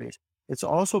Ethereum space, it's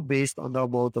also based on the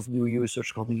amount of new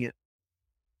users coming in.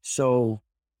 So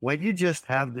when you just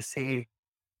have the same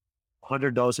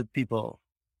 100,000 people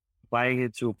buying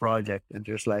into a project and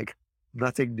there's like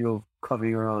nothing new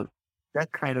coming around,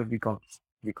 that kind of becomes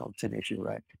an issue,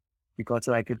 right? Because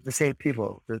like it's the same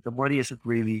people, the money isn't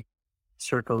really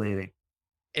circulating.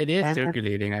 It is And and,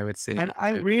 circulating, I would say. and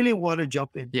I really want to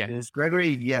jump into Yeah, this. Gregory,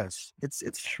 yes,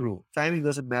 it's true. Timing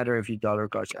doesn't matter if you dollar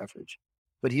cost average.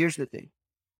 But here's the thing.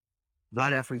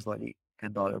 Not everybody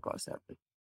can dollar cost average.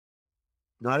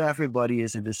 Not everybody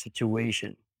is in a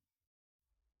situation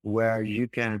where you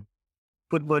can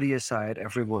put money aside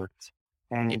every month.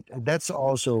 yeah. And that's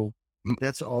also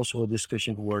a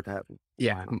discussion worth having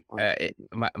Yeah,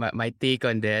 on my take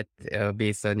on that,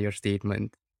 based on your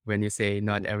statement, when you say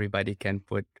not everybody can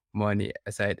put money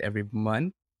aside every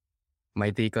month,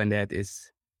 my take on that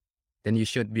is then you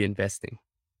should be investing.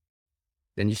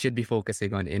 Then you should be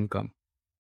focusing on income.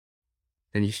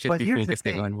 Then you should but be here's the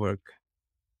focusing thing. on work.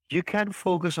 You can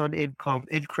focus on income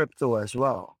in crypto as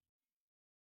well.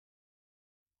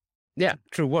 Yeah,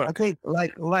 through I work. think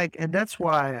and that's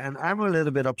why, and I'm a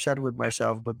little bit upset with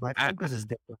myself, but my I focus is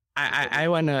different. I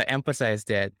want to emphasize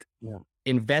that Yeah.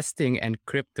 investing and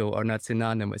crypto are not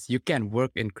synonymous. You can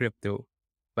work in crypto,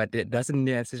 but it doesn't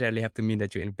necessarily have to mean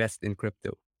that you invest in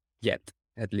crypto yet,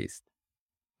 at least.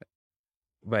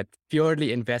 But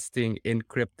purely investing in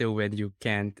crypto when you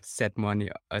can't set money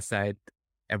aside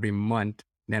every month,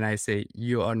 then I say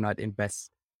you are not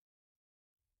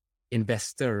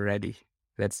investor ready.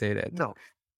 Let's say that. No,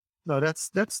 no,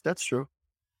 that's true.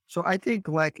 So I think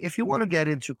like if you want to get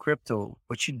into crypto,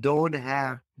 but you don't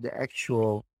have the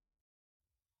actual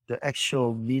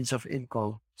means of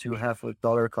income to have a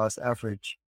dollar cost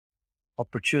average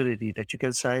opportunity that you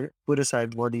can put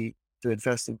aside money to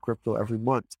invest in crypto every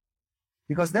month,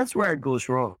 because that's where it goes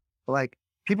wrong. Like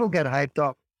people get hyped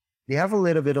up, they have a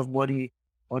little bit of money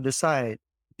on the side,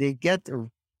 they get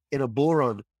in a bull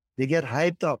run, they get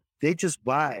hyped up, they just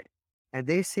buy, and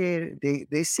they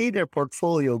see their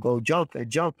portfolio go jump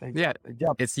and jump and Yeah, jump and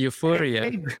jump, it's and they euphoria.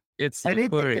 think It's and they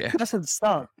think it euphoria. doesn't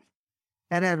stop.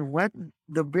 And then when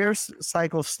the bear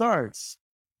cycle starts,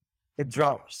 it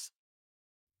drops.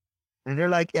 And they're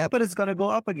like, yeah, but it's going to go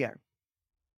up again.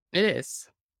 It is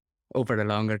over a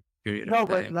longer period of No,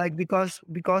 but time. like, because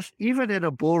even in a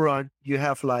bull run, you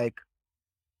have like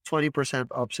 20%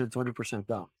 ups and 20%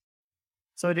 down.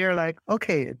 So they're like,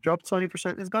 okay, it dropped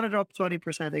 20%. It's going to drop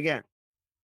 20% again.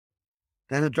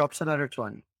 Then it drops another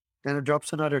 20. Then it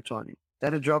drops another 20.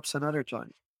 Then it drops another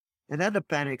 20. And then the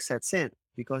panic sets in,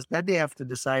 because then they have to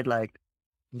decide like,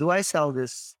 do I sell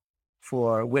this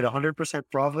for with 100%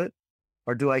 profit,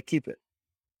 or do I keep it?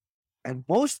 And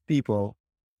most people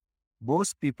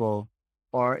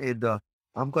are in the,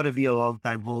 I'm going to be a long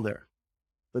time holder.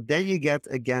 But then you get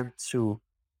again to,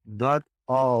 not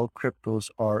all cryptos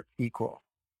are equal.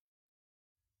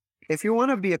 If you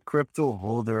want to be a crypto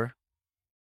holder,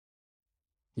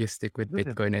 You stick with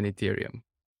listen, Bitcoin and Ethereum.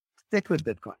 stick with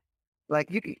Bitcoin. Like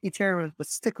you can Ethereum, but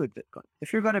stick with Bitcoin.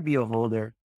 If you're gonna be a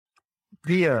holder,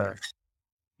 be a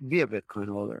be a Bitcoin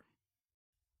holder.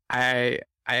 I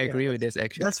I Yeah, agree with this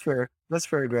actually. that's fair. That's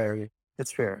fair, Gary.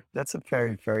 It's fair. That's a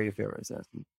very, very fair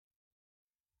assessment.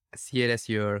 See it as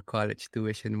your college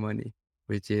tuition money,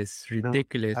 which is No,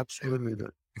 ridiculous. absolutely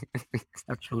not.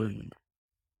 Absolutely not.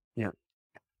 Yeah.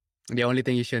 The only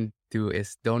thing you shouldn't do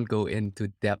is don't go into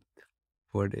depth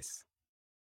for this.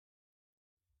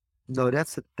 No,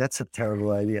 that's a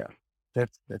terrible idea.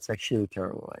 That's actually a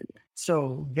terrible idea.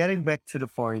 So getting back to the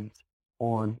point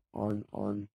on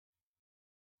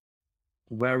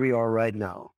where we are right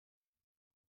now,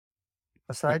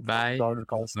 aside from Buy dollar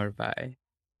cost, or buy.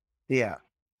 yeah,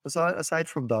 aside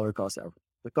from dollar cost average,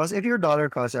 because if you're dollar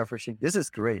cost averaging, this is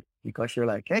great because you're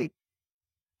like, hey,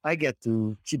 I get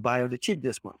to buy on the cheap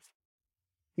this month.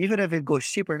 Even if it goes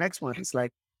cheaper next month, it's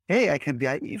like, hey, I can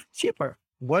buy even cheaper.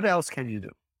 What else can you do?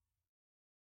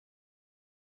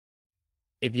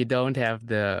 If you don't have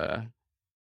the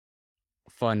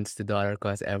funds to dollar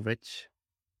cost average,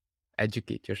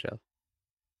 educate yourself,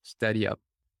 study up,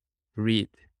 read,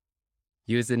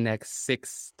 use the next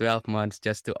 6-12 months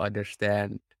just to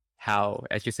understand how,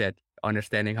 as you said,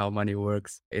 understanding how money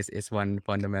works is one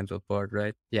fundamental part,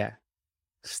 right? Yeah.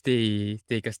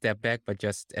 Take a step back, but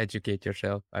just educate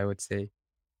yourself, I would say.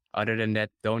 Other than that,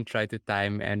 don't try to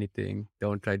time anything.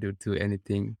 Don't try to do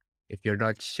anything. If you're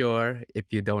not sure, if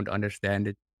you don't understand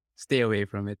it, stay away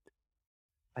from it.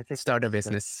 I think Start a that's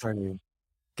business. very,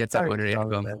 Get some very other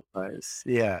solid income. advice.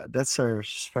 Yeah, that's a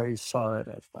very solid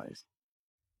advice.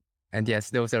 And yes,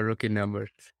 those are rookie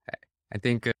numbers. I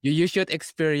think you should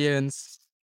experience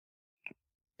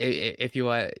if you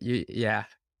are yeah.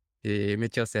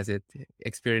 Mitchell says it,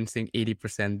 experiencing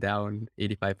 80% down,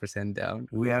 85% down.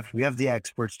 We have the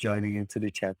experts joining into the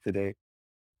chat today.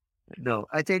 No,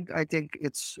 I think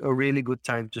it's a really good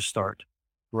time to start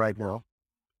right now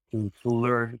to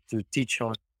learn to teach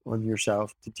on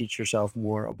yourself to teach yourself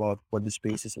more about what the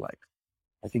space is like.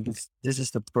 I think this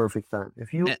is the perfect time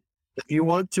Eh, if you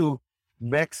want to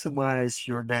maximize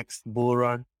your next bull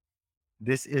run.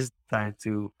 This is the time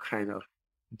to kind of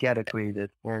get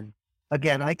acquainted. And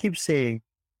again, I keep saying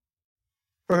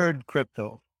earn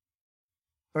crypto,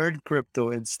 earn crypto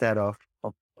instead of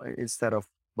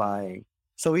buying.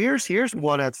 So here's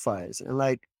one advice. And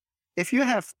like, if you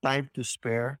have time to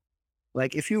spare,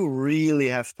 like if you really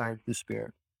have time to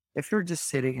spare, if you're just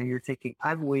sitting and you're thinking,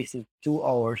 I'm wasting 2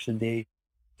 hours a day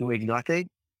doing nothing,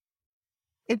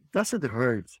 it doesn't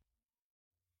hurt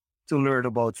to learn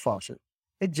about faucet.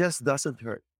 It just doesn't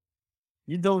hurt.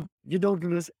 You don't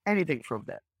lose anything from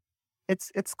that.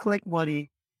 It's click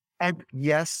money. And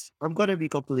yes, I'm gonna be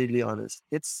completely honest.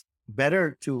 It's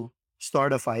better to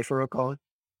start a Fiverr account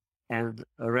and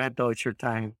rent out your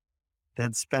time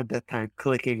than spend that time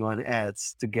clicking on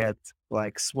ads to get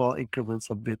like small increments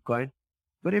of Bitcoin.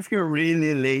 But if you're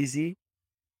really lazy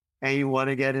and you want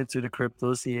to get into the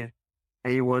crypto scene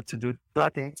and you want to do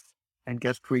nothing and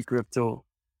get free crypto,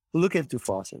 look into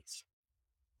faucets,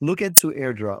 look into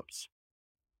airdrops,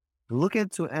 look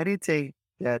into anything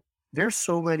that there's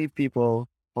so many people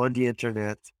on the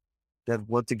internet that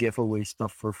want to give away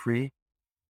stuff for free.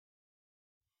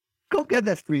 Go get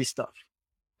that free stuff.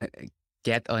 eh,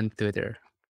 Get on Twitter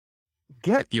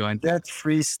Get if you want. that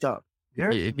free stuff.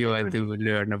 There's If you want literally to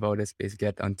learn about the space,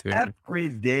 get on Twitter. every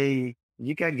day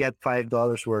you can get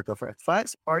 $5 worth of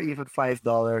advice or even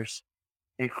 $5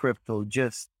 in crypto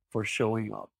just for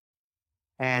showing up.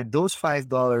 And those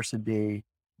 $5 a day,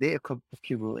 they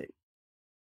accumulate.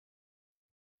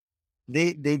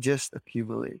 They just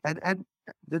accumulate. And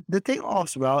the thing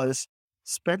also well is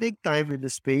spending time in the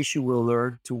space you will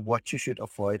learn to what you should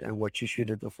avoid and what you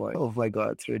shouldn't avoid. Oh my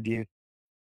god, Trudy.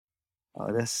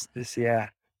 Oh this yeah.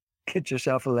 Get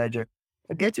yourself a ledger.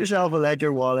 Get yourself a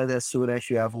ledger wallet as soon as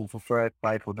you have over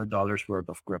 $500 worth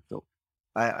of crypto.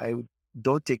 I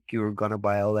don't think you're gonna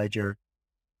buy a ledger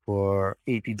for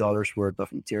 $80 worth of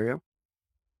Ethereum.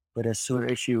 But as soon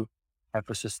as you have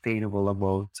a sustainable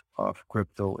amount of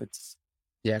crypto, it's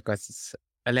Yeah, because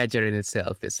a ledger in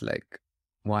itself is like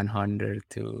 $100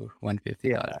 to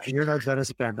yeah, $150. you're not gonna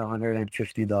spend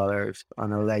 $150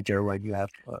 on a ledger when you have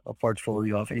a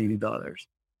portfolio of $80.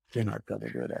 You're not gonna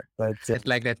do that. But It's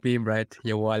like that meme, right?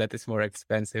 Your wallet is more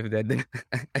expensive than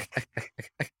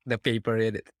the paper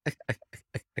in it.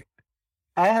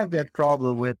 I have that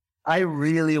problem with I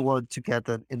really want to get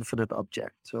an infinite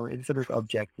object. So infinite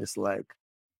object is like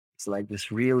it's like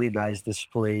this really nice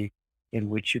display in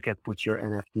which you can put your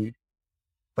NFT.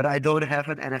 But I don't have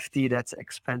an NFT that's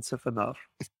expensive enough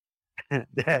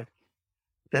that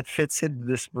that fits in the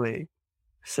display.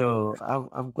 So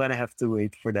I'm gonna have to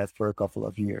wait for that for a couple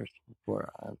of years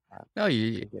before No,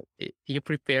 I get. you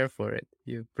prepare for it.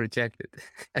 You project it.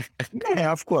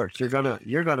 Yeah, of course you're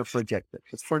gonna project it.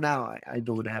 But for now, I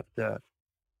don't have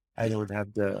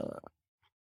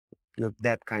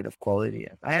that kind of quality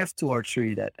yet. I have two or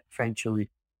three that eventually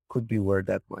could be worth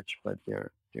that much, but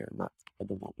they're not at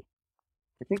the moment.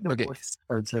 I think the Okay. most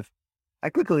expensive. I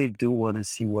quickly do want to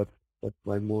see what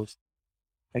my most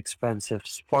expensive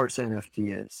sports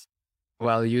NFT is.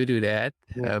 While you do that,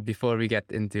 Yeah, before we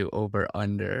get into over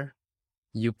under,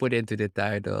 you put into the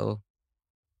title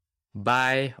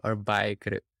buy or buy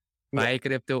crypto, yeah, buy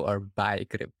crypto or buy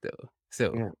crypto.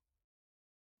 So, yeah.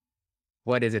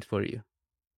 what is it for you?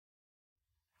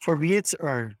 For me, it's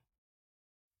earned.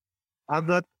 I'm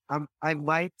not. I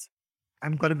might.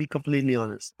 I'm gonna be completely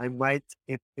honest. I might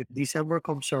if December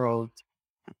comes around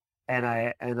and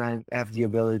I have the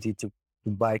ability to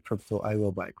buy crypto, I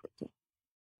will buy crypto.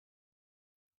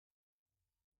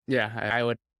 Yeah, I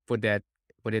would put that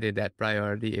put it in that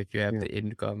priority if you have Yeah. the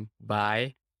income.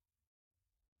 Buy,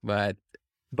 but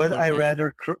But for me,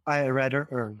 I rather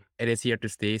earn. it is here to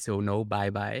stay. So no bye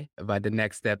bye. But the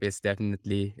next step is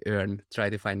definitely earn. Try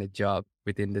to find a job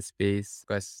within the space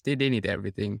because they need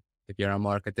everything. If you're a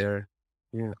marketer,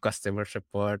 Yeah. customer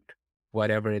support,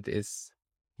 whatever it is,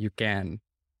 you can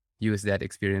use that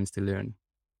experience to learn.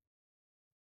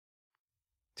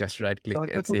 Just right click So I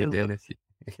and quickly save the look. NFT.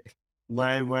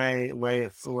 My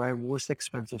most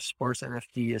expensive sports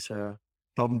NFT is a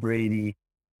Tom Brady,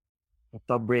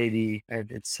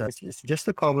 and it's just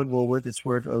a common moment. It's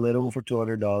worth a little over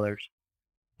 $200,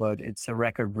 but it's a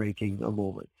record breaking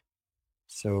moment.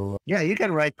 So yeah, you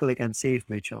can right click and save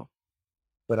Mitchell,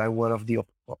 but I'm one of the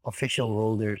official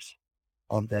holders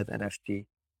of that NFT.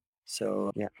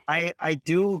 So yeah, I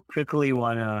do quickly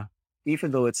wanna,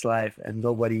 even though it's live and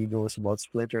nobody knows about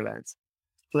Splinterlands.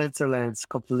 Splinterlands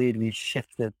completely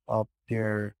shifted up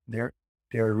their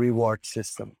reward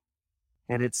system,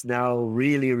 and it's now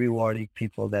really rewarding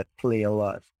people that play a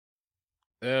lot.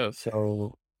 Oh,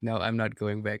 So no, I'm not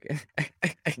going back.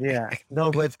 yeah,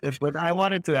 no, but I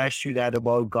wanted to ask you that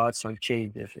about Gods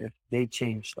Unchained if they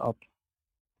changed up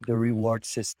the reward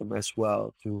system as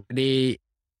well to they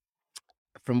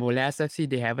From what last I've seen,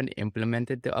 they haven't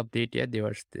implemented the update yet.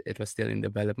 It was still in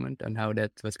development on how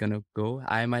that was gonna go.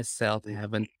 I myself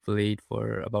haven't played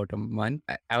for about a month.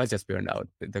 I was just burned out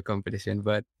with the competition,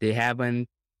 but they haven't.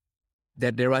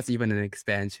 That there was even an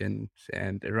expansion,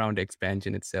 and around the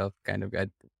expansion itself, kind of got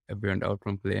burned out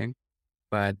from playing.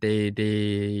 But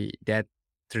that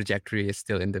trajectory is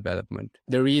still in development.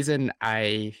 The reason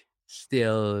I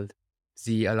still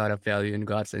see a lot of value in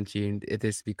Gods Unchained, it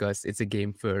is because it's a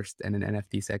game first and an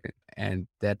NFT second. And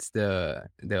that's the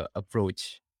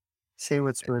approach same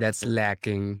with that's Splinterlands.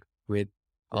 lacking with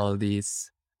Yeah, all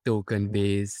these token yeah,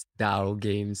 based DAO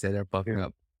games that are popping yeah.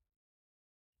 up.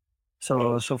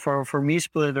 So for me,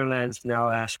 Splinterlands now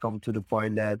has come to the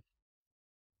point that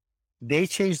they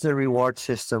changed the reward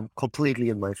system completely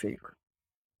in my favor.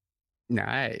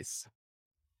 Nice.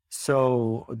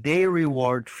 So they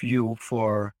reward you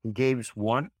for games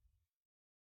won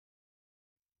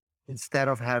instead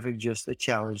of having just a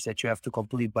challenge that you have to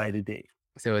complete by the day.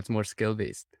 So it's more skill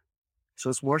based. So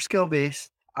it's more skill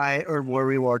based. I earn more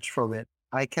rewards from it.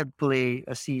 I can play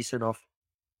a season of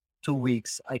 2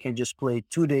 weeks. I can just play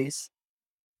 2 days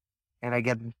and I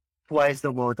get twice the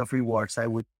amount of rewards I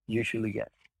would usually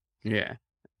get. Yeah.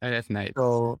 That's nice.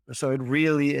 So it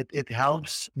really it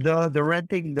helps. The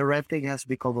renting has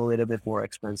become a little bit more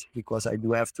expensive because I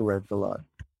do have to rent a lot.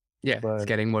 Yeah. It's But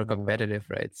getting more uh, competitive,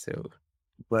 right? So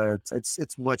but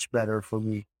it's much better for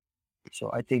me.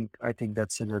 So I think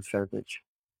that's an advantage.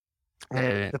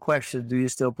 And uh, the question, do you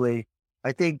still play?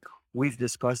 I think we've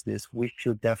discussed this. We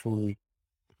should definitely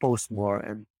post more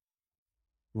and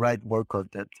write more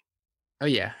content. oh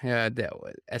yeah, yeah.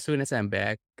 As soon as I'm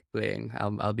back playing,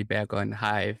 I'll be back on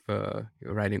Hive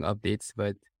writing updates.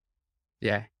 But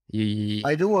yeah, you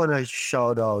I do want to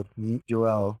shout out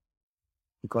Joel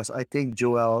because I think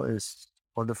Joel is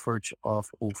on the verge of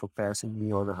overpassing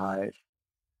me on a high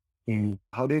in,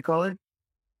 how do you call it?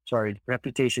 Sorry,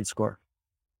 reputation score.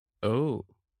 oh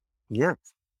Yeah.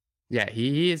 yeah,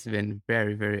 he has been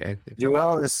very active.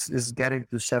 Joel is getting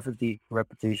to 70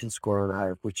 reputation score on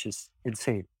Hive, which is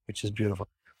insane, which is beautiful.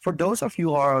 For those of you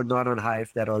who are not on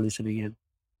Hive that are listening in,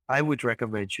 I would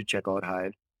recommend you check out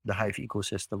Hive, the Hive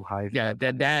ecosystem. Hive. Yeah,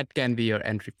 that can be your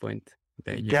entry point.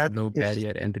 Your That low is,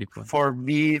 barrier entry point. for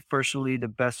me personally, the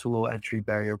best low entry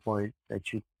barrier point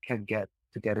that you can get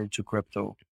to get into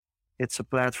crypto. It's a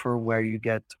platform where you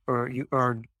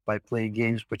earn by playing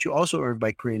games, but you also earn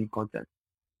by creating content.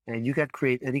 and you can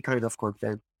create any kind of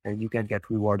content and you can get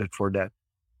rewarded for that.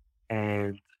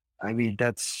 And I mean,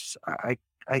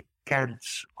 I can't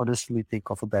honestly think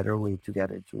of a better way to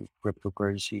get into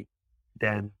cryptocurrency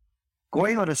than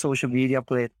going on a social media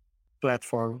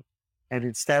platform, and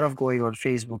instead of going on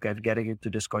Facebook and getting into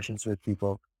discussions with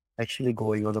people, actually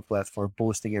going on the platform,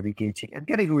 posting and engaging and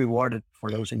getting rewarded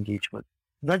for those engagement.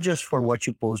 Not just for what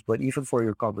you post, but even for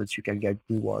your comments, you can get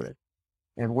rewarded.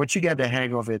 And once you get the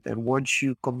hang of it, and once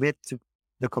you commit to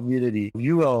the community,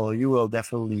 you will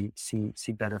definitely see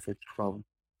benefits from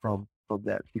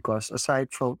that. Because aside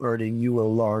from earning, you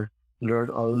will learn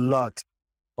a lot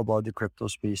about the crypto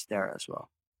space there as well.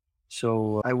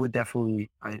 So I would definitely,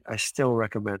 I still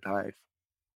recommend Hive.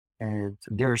 And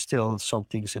there are still some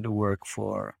things in the work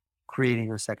for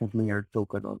creating a second layer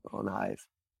token on Hive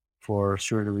for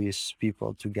Surinamese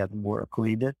people to get more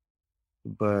acquainted.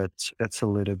 But that's a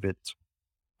little bit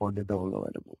on the down low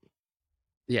at the moment.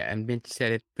 Yeah, and Mitch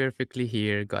said it perfectly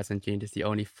here. Gods Unchained is the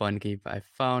only fun game I've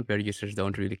found where users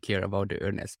don't really care about the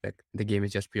earn aspect. The game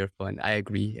is just pure fun. I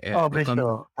agree. Oh,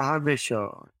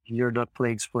 Michelle, you're not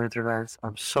playing Splinter Lands.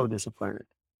 I'm so disappointed.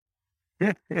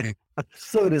 I'm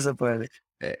so disappointed.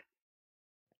 uh,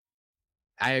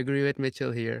 I agree with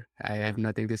Mitchell here. I have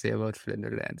nothing to say about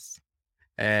Flinderlands.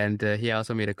 And he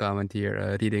also made a comment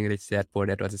here. Reading Rich Dad Poor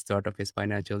Dad was the start of his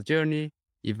financial journey.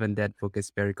 Even that book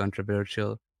is very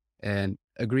controversial. And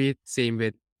agreed, same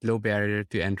with low barrier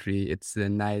to entry. It's a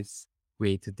nice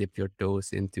way to dip your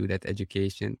toes into that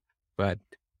education, but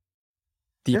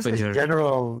deepen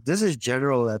your. This is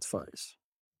general advice.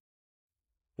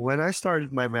 When I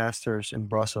started my master's in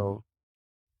Brussels,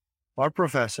 our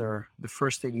professor, the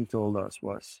first thing he told us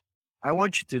was, I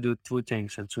want you to do two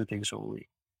things and two things only.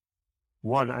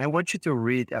 One, I want you to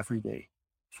read every day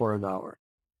for an hour.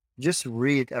 Just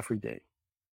read every day.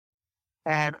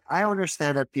 And I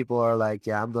understand that people are like,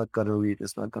 yeah, I'm not going to read.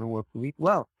 It's not going to work for me.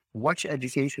 Well, watch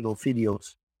educational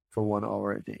videos for 1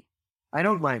 hour a day. I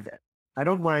don't mind that. I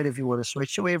don't mind if you want to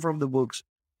switch away from the books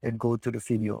and go to the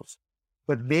videos,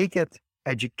 but make it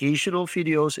educational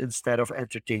videos instead of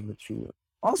entertainment videos.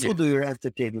 Also, Yeah. do your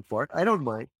entertainment part. I don't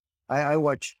mind. I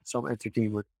watch some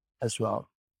entertainment as well,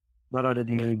 not on a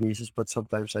daily basis, but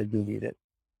sometimes I do need it.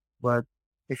 But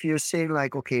if you're saying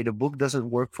like, okay, the book doesn't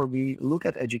work for me, look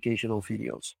at educational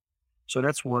videos. So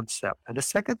that's one step. And the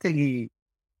second thing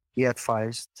he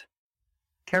advised,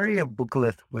 carry a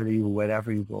booklet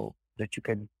wherever you go that you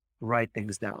can write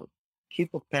things down.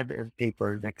 Keep a pen and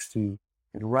paper next to you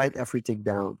and write everything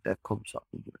down that comes up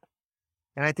in you.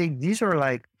 And I think these are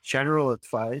like general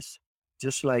advice,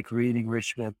 just like reading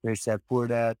Rich Man, Rich Dad, Poor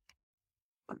Dad,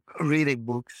 reading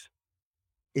books.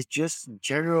 It's just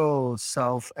general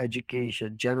self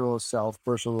education, general self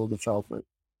personal development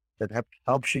that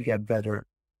helps you get better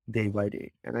day by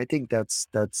day. And I think that's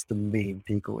the main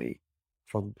takeaway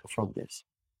from this.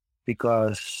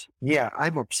 Because yeah,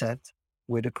 I'm upset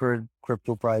with the current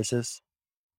crypto prices.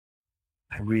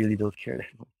 I really don't care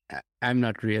that much. I'm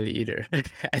not really either.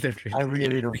 I don't really. I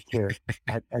really don't care.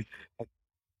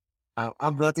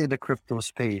 I'm not in the crypto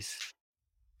space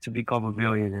to become a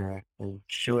millionaire and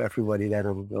show everybody that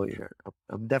I'm a millionaire.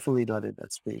 I'm definitely not in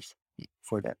that space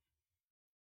for that.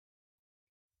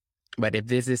 But if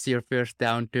this is your first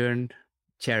downturn,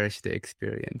 cherish the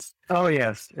experience. Oh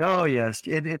yes. Oh yes.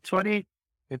 In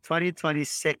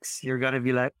 2026, you're gonna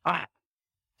be like, I've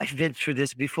been through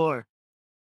this before.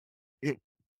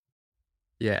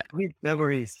 Yeah. Sweet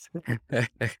memories.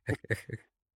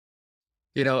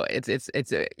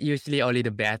 It's usually only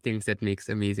the bad things that makes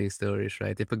amazing stories,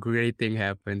 right? If a great thing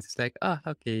happens, it's like,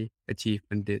 okay,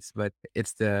 achievement this, but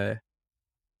it's the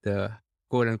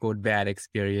quote unquote bad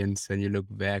experience when you look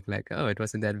back, like, oh, it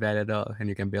wasn't that bad at all, and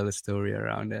you can build a story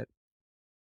around that.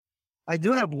 I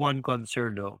do have one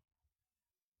concern though.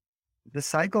 The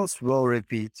cycles will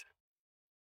repeat,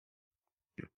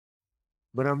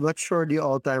 but I'm not sure the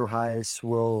all-time highs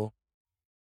will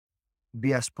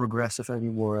be as progressive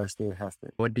anymore as they have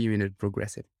been. What do you mean it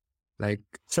progressive? Like,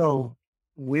 So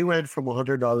we went from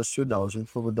 $100 to 1,000,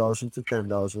 from 1,000 to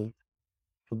 10,000,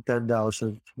 from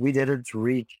 10,000. We didn't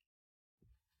reach.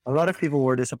 A lot of people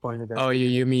were disappointed. That oh,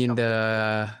 you mean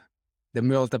the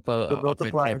multiple the of it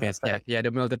multiplier happens. Yeah, effect. yeah,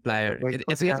 the multiplier. Like,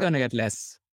 It's gonna get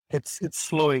less. it's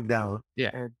slowing down,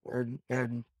 Yeah.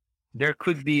 and there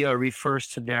could be a reverse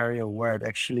scenario where it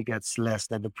actually gets less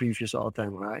than the previous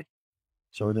all-time high.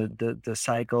 So the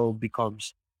cycle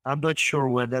becomes. I'm not sure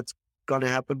when that's gonna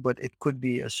happen, but it could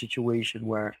be a situation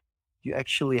where you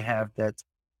actually have that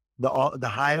the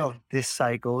high of this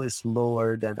cycle is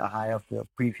lower than the high of the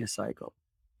previous cycle,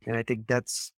 and I think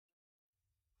that's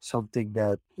something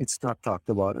that it's not talked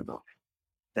about enough.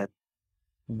 That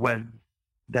when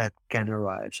that can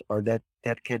arise or that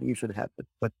can even happen.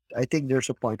 But I think there's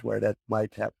a point where that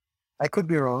might happen. I could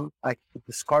be wrong. The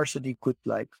scarcity could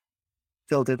like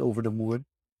tilt it over the moon,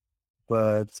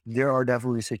 but there are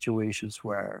definitely situations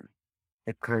where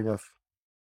it kind of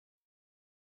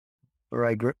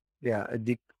right grip. Yeah,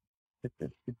 it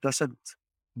doesn't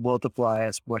multiply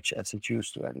as much as it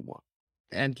used to anymore.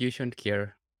 And you shouldn't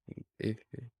care, if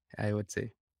I would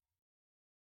say.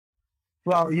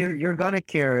 Well, you're gonna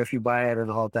care if you buy it at an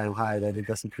all-time high that it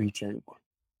doesn't reach anymore.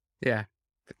 Yeah,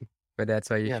 but that's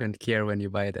why you Yeah. shouldn't care when you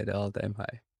buy it at an all-time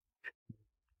high,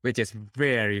 which is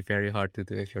very, very hard to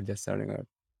do if you're just starting out.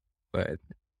 But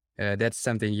that's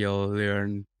something you'll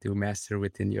learn to master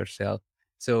within yourself.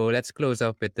 So let's close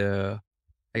up with the,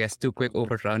 I guess, two quick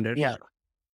over-rounders. Yeah.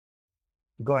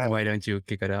 Go ahead. Why don't you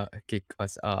kick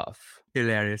us off?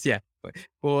 Hilarious. Yeah.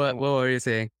 What were you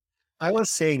saying? I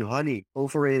was saying honey,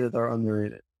 overrated or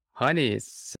underrated? Honey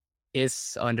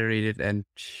is underrated and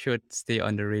should stay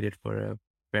underrated for a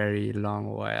very long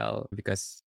while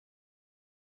because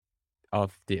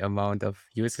of the amount of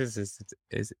uses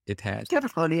it has. Can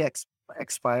honey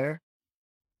expire?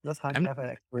 Does honey I'm have an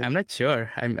expiration? I'm not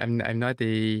sure. I'm not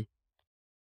a.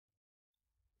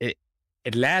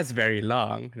 It lasts very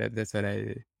long. That's what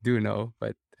I do know,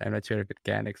 but I'm not sure if it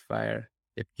can expire.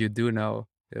 If you do know,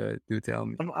 do tell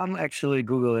me. I'm actually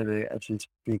Googling it as we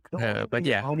speak. The only But thing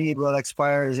yeah, honey will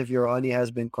expire is if your honey has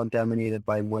been contaminated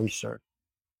by moisture.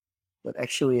 But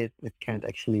actually, it can't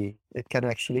actually. It can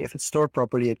actually, if it's stored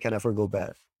properly, it can never go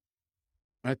bad.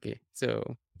 okay.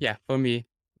 So yeah, for me,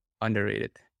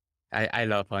 underrated. I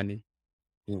love honey.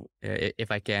 If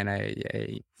I can,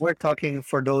 We're talking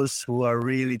for those who are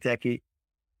really techie.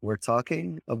 We're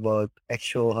talking about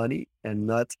actual honey and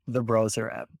not the browser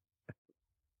app.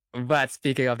 But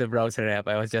speaking of the browser app,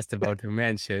 I was just about to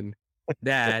mention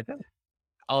that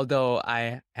although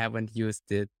I haven't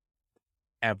used it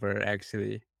ever,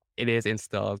 actually, it is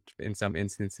installed in some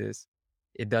instances.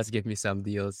 It does give me some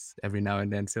deals every now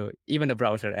and then. So even the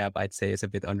browser app, I'd say, is a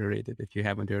bit underrated if you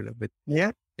haven't heard of it,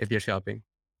 Yeah. if you're shopping.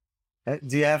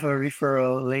 Do you have a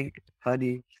referral link?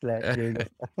 Honey slash Jane?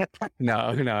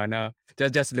 No.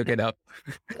 Just look it up.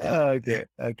 Okay.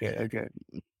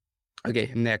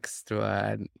 Okay, next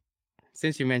one.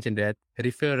 Since you mentioned that,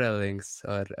 referral links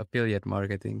or affiliate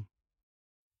marketing,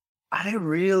 I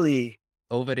really,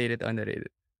 overrated, underrated?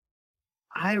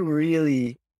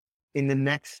 in the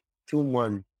next 2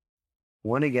 months,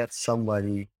 want to get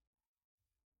somebody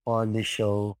on the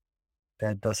show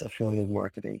that does affiliate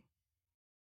marketing.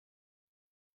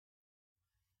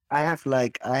 I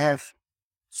have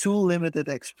too limited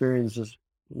experiences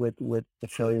with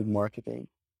affiliate marketing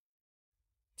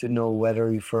to know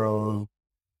whether their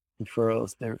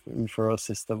referral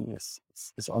system is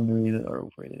underrated or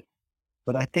overrated.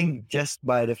 But I think just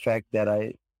by the fact that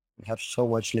I have so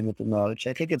much limited knowledge,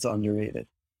 I think it's underrated.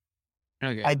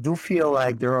 Okay. I do feel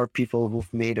like there are people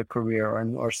who've made a career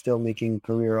and are still making a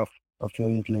career of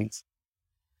affiliate links.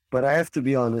 But I have to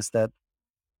be honest that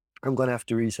I'm gonna have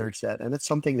to research that, and it's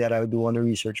something that I do want to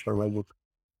research for my book.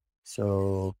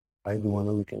 So I do want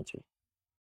to look into.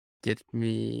 Get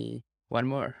me one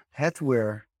more.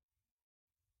 Headwear,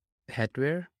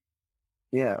 Headwear?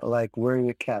 yeah, like wearing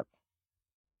a cap.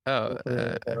 Oh,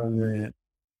 Underrated.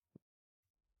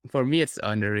 for me, it's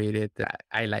underrated.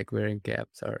 I like wearing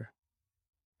caps or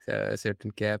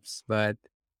certain caps, but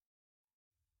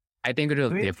I think it will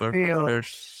Do you differ feel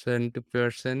person to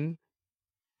person.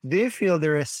 do you feel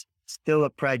there is still a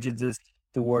prejudice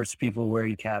towards people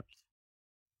wearing caps?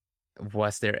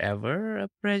 Was there ever a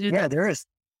prejudice? Yeah, there is.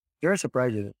 There is a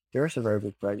prejudice. There is a very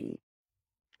big prejudice.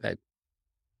 Like,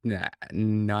 nah,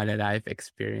 not that I've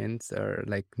experienced or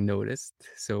like noticed.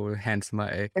 So hence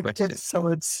my question.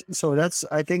 That's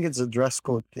I think it's a dress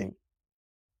code thing.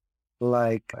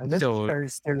 Like, and that's So very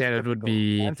then it would stereotypical.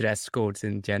 be dress codes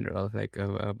in general, like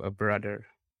a brother.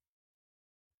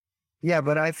 Yeah,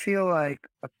 but I feel like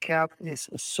a cap is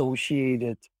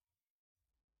associated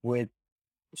with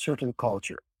certain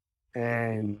culture.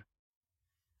 And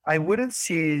I wouldn't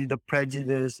say the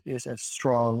prejudice is as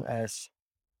strong as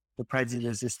the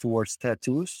prejudice is towards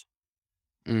tattoos,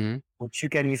 Mm-hmm. which you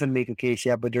can even make a case,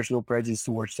 yeah, but there's no prejudice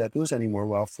towards tattoos anymore.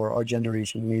 Well, for our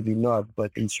generation, maybe not,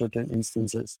 but in certain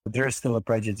instances, there's still a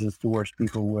prejudice towards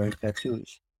people wearing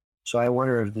tattoos. So I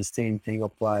wonder if the same thing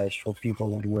applies for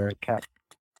people that wear a cap.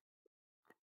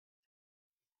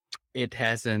 It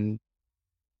hasn't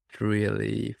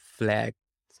really flagged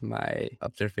my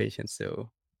observation,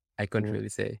 so I couldn't really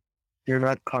say. You're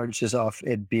not conscious of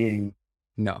it being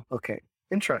No. okay.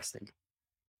 Interesting.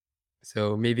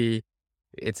 So maybe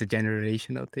it's a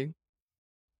generational thing.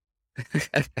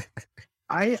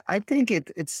 I think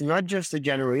it's not just a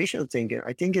generational thing.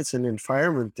 I think it's an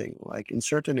environment thing. Like in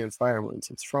certain environments,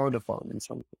 it's frowned upon. In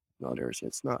some in others,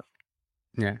 it's not.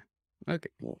 Yeah. Okay.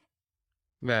 Yeah.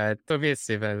 But for me, it's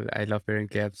civil. I love wearing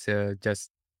caps. So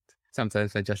just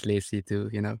sometimes I'm just lazy to,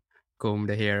 comb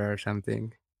the hair or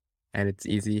something. And it's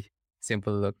easy,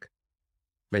 simple look.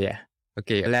 But yeah.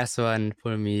 Okay. Last one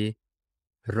for me,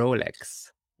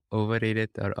 Rolex. Overrated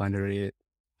or underrated?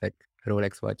 Like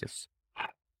Rolex watches.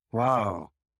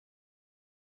 Wow,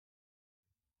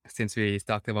 Since we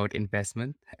talked about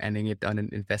investment, ending it on an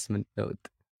investment note.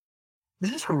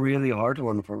 this is a really hard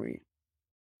one for me.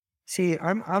 See,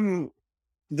 I'm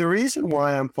the reason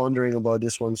why I'm pondering about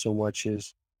this one so much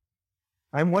is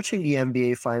I'm watching the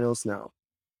NBA finals now,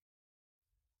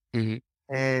 Mm-hmm.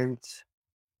 and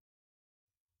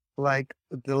like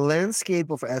the landscape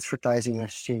of advertising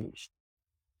has changed.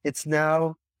 It's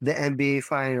now the NBA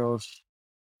finals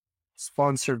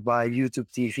sponsored by YouTube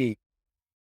TV.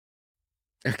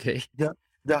 Okay. The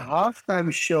the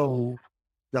halftime show,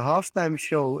 the halftime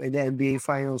show in the NBA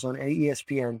finals on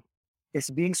ESPN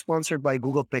is being sponsored by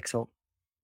Google Pixel.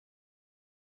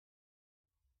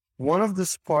 One of the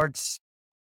sports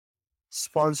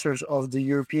sponsors of the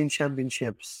European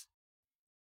Championships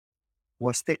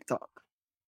was TikTok.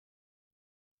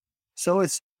 So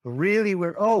it's really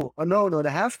weird. No, the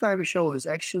halftime show is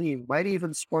actually might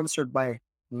even sponsored by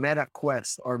Meta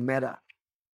Quest or Meta.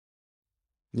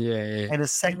 Yeah, yeah, yeah. And a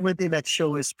segment in that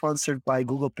show is sponsored by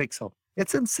Google Pixel.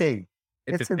 It's insane.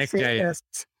 It's a It's tech insane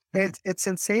giant. that it's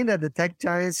insane that the tech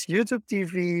giants, YouTube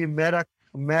TV,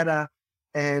 Meta,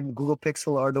 and Google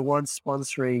Pixel are the ones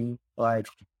sponsoring like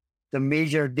the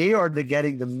major. They are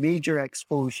getting the major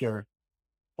exposure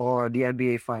or the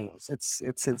NBA finals. It's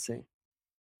insane.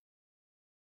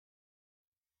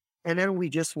 And then we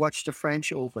just watched the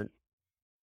French Open,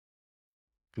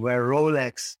 where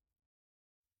Rolex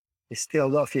is still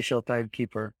the official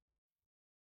timekeeper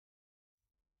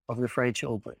of the French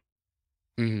Open.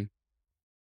 Mm-hmm.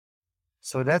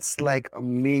 So that's like a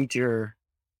major,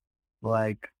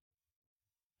 like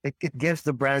it gives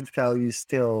the brand value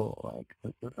still like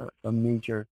a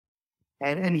major.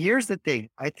 And here's the thing,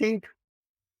 I think,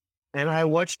 and I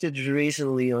watched it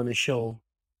recently on a show.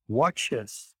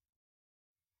 Watches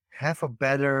have a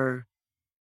better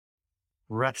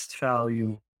rest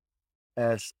value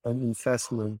as an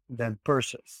investment than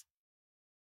purses,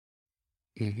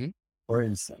 Mm-hmm. for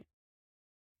instance.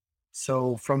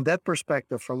 So from that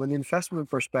perspective, from an investment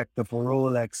perspective,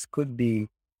 Rolex could be.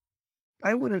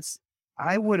 I wouldn't.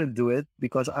 I wouldn't do it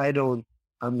because I'm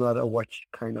not a watch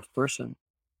kind of person.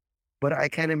 But I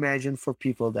can imagine for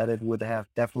people that it would have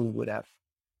definitely would have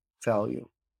value.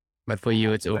 But for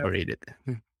you, it's Well, overrated.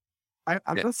 I'm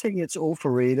Yeah. not saying it's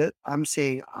overrated. I'm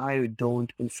saying I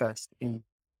don't invest in.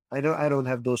 I don't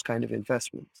have those kind of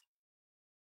investments.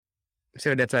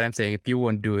 So that's what I'm saying. If you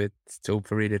won't do it, it's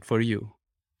overrated for you.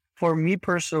 For me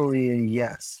personally,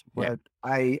 yes, Yeah. but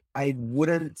I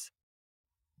wouldn't.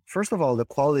 First of all, the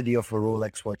quality of a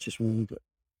Rolex watch is really good.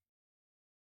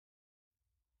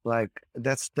 Like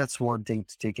that's one thing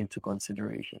to take into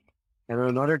consideration. And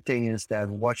another thing is that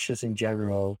watches in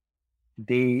general,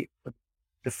 they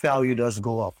the value does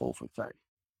go up over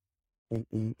time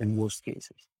in most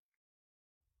cases.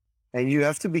 And you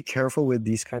have to be careful with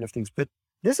these kind of things. But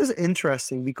this is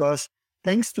interesting because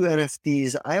thanks to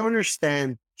NFTs, I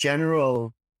understand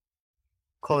general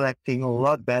collecting a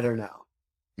lot better now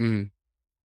Mm.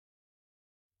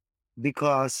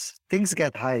 because things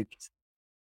get hyped.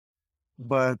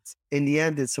 But in the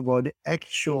end, it's about the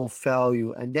actual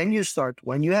value. And then you start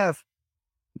when you have,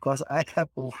 because I have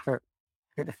over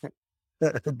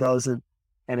a dozen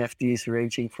NFTs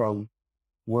ranging from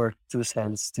worth 2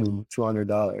 cents to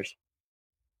 $200.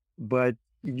 But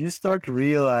you start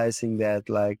realizing that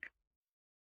like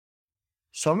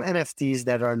some NFTs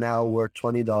that are now worth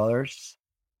 $20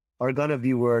 are gonna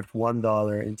be worth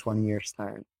 $1 in 20 years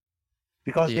time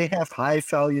because Yeah. they have high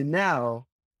value now,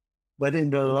 but in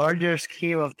the larger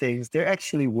scheme of things, they're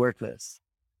actually worthless.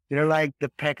 They're like the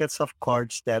packets of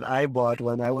cards that I bought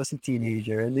when I was a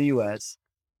teenager in the US,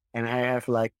 and I have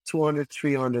like 200,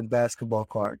 300 basketball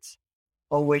cards,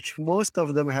 of which most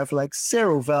of them have like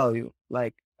zero value.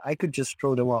 Like I could just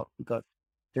throw them out because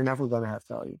they're never gonna have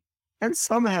value. And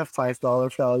some have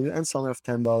 $5 value, and some have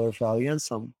 $10 value, and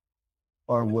some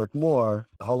are worth more.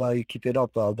 How well you keep it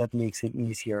up? Well, that makes it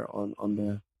easier on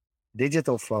the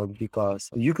digital front because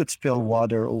you could spill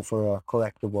water over a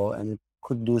collectible and it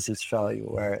could lose its value,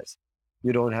 whereas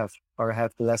you don't have or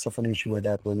have less of an issue with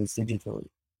that when it's digitally.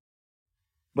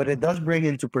 But it does bring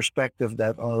into perspective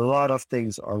that a lot of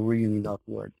things are really not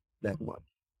worth that much.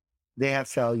 They have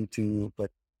value to you,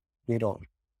 but They don't.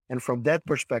 And from that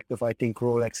perspective, I think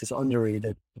Rolex is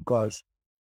underrated because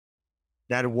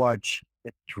that watch,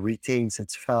 it retains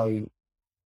its value.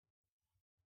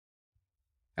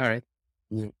 All right.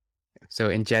 Yeah. So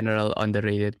in general,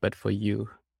 underrated, but for you,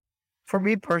 For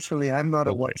me personally, I'm not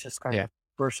a over. watches kind Yeah, of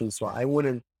person, so I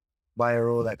wouldn't buy a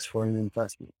Rolex for an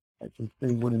investment. I think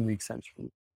it wouldn't make sense for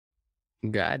me.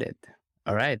 got it.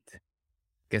 All Yeah. right.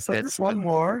 Guess So that's there's one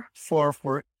more for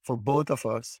both of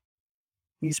us.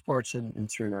 Esports in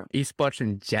Suriname. esports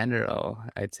in general.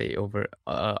 I'd say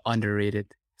underrated.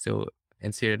 So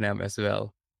in Suriname as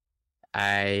well.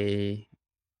 I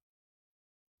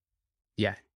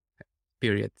yeah.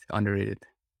 Period. Underrated.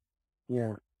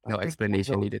 Yeah, I No think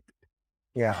explanation also. needed.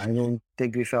 Yeah, I don't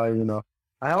think we value enough.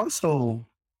 I also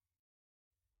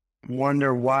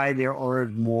wonder why there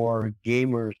aren't more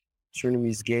gamers,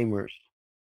 Surinamese gamers,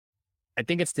 I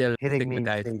think it's still hitting main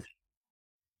stigmatized.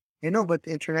 stage. But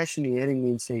internationally, hitting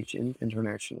main stage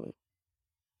internationally.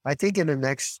 I think in the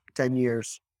next 10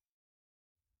 years,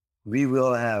 we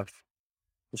will have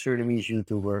a Surinamese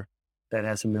YouTuber that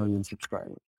has 1 million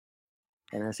subscribers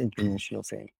and has international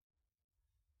fame.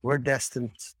 We're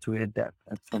destined to hit that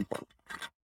at some point.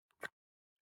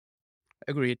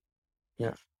 Agreed.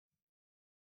 Yeah.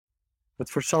 But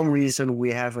for some reason,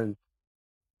 we haven't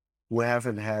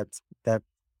had that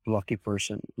lucky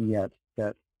person yet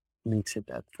that makes it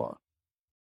that far.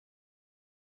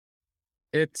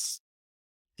 It's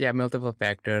multiple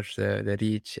factors, the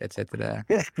reach, etc.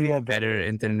 Yeah, Better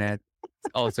internet,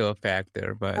 also a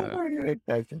factor. But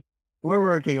we're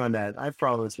working on that. I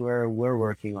promise. We're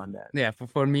working on that. yeah,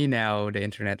 for me now, the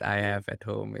internet I have at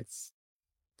home, it's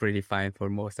pretty fine for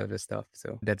most of the stuff.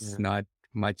 So that's Yeah. not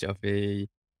much of a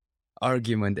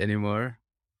argument anymore.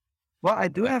 Well, I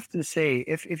do But have to say,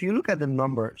 if you look at the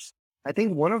numbers, I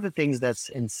think one of the things that's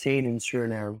insane in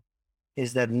Suriname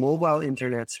is that mobile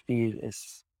internet speed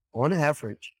is, on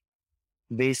average,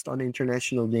 based on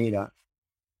international data,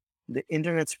 the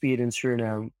internet speed in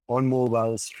Suriname on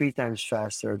mobile is 3 times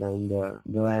faster than the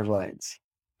landlines.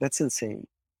 That's insane.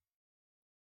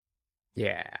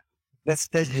 yeah, That's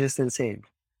just insane.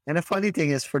 And the funny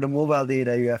thing is, for the mobile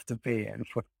data, you have to pay, and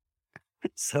for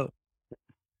so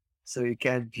so you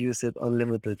can't use it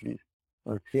unlimitedly.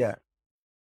 Yeah,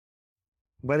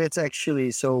 but it's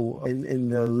actually so in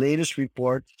the latest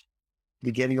report,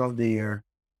 beginning of the year,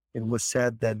 it was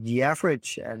said that the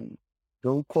average, and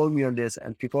don't quote me on this,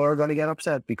 and people are gonna get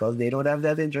upset because they don't have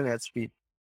that internet speed.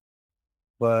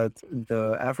 But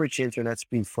the average internet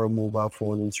speed for a mobile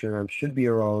phone in Suriname should be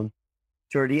around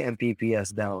 30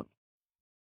 Mbps down.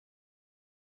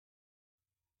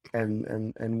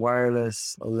 And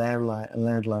wireless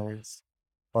landlines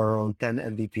are around 10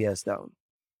 Mbps down.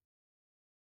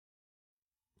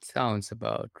 sounds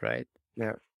about right.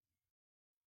 Yeah.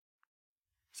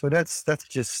 So that's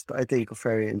just, I think, a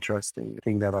very interesting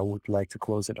thing that I would like to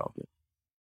close it off with.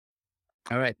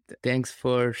 All right. Thanks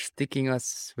for sticking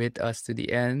with us to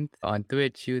the end on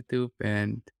Twitch, YouTube,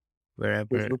 and wherever.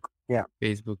 Facebook. Yeah.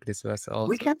 Facebook. This was also.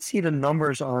 We can't see the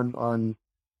numbers on.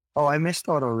 Oh, I missed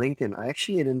out on LinkedIn. I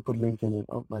actually didn't put LinkedIn in.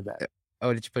 Oh, my bad.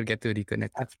 Oh, did you forget to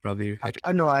reconnect? That's probably.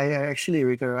 No, I actually,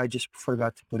 I just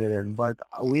forgot to put it in, but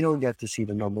we don't get to see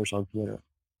the numbers on Twitter.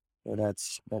 So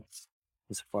that's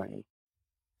disappointing.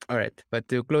 All right. But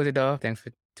to close it off, thanks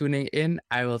for tuning in.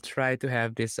 I will try to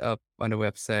have this up on the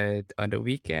website on the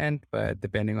weekend, but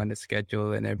depending on the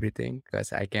schedule and everything,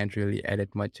 because I can't really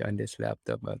edit much on this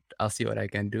laptop, but I'll see what I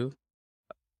can do.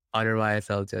 Otherwise,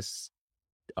 I'll just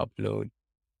upload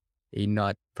a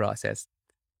not processed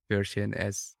version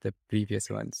as the previous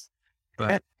ones,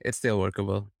 but it's still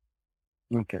workable.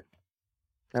 Okay.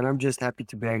 And I'm just happy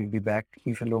to be back,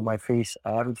 even though my face,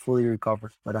 I haven't fully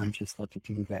recovered, but I'm just happy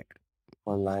to be back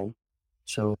online.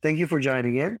 So thank you for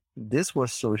joining in. This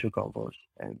was Social Convos.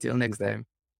 And Till next time.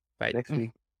 Bye. next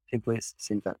week, same place,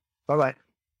 same time. Bye-bye.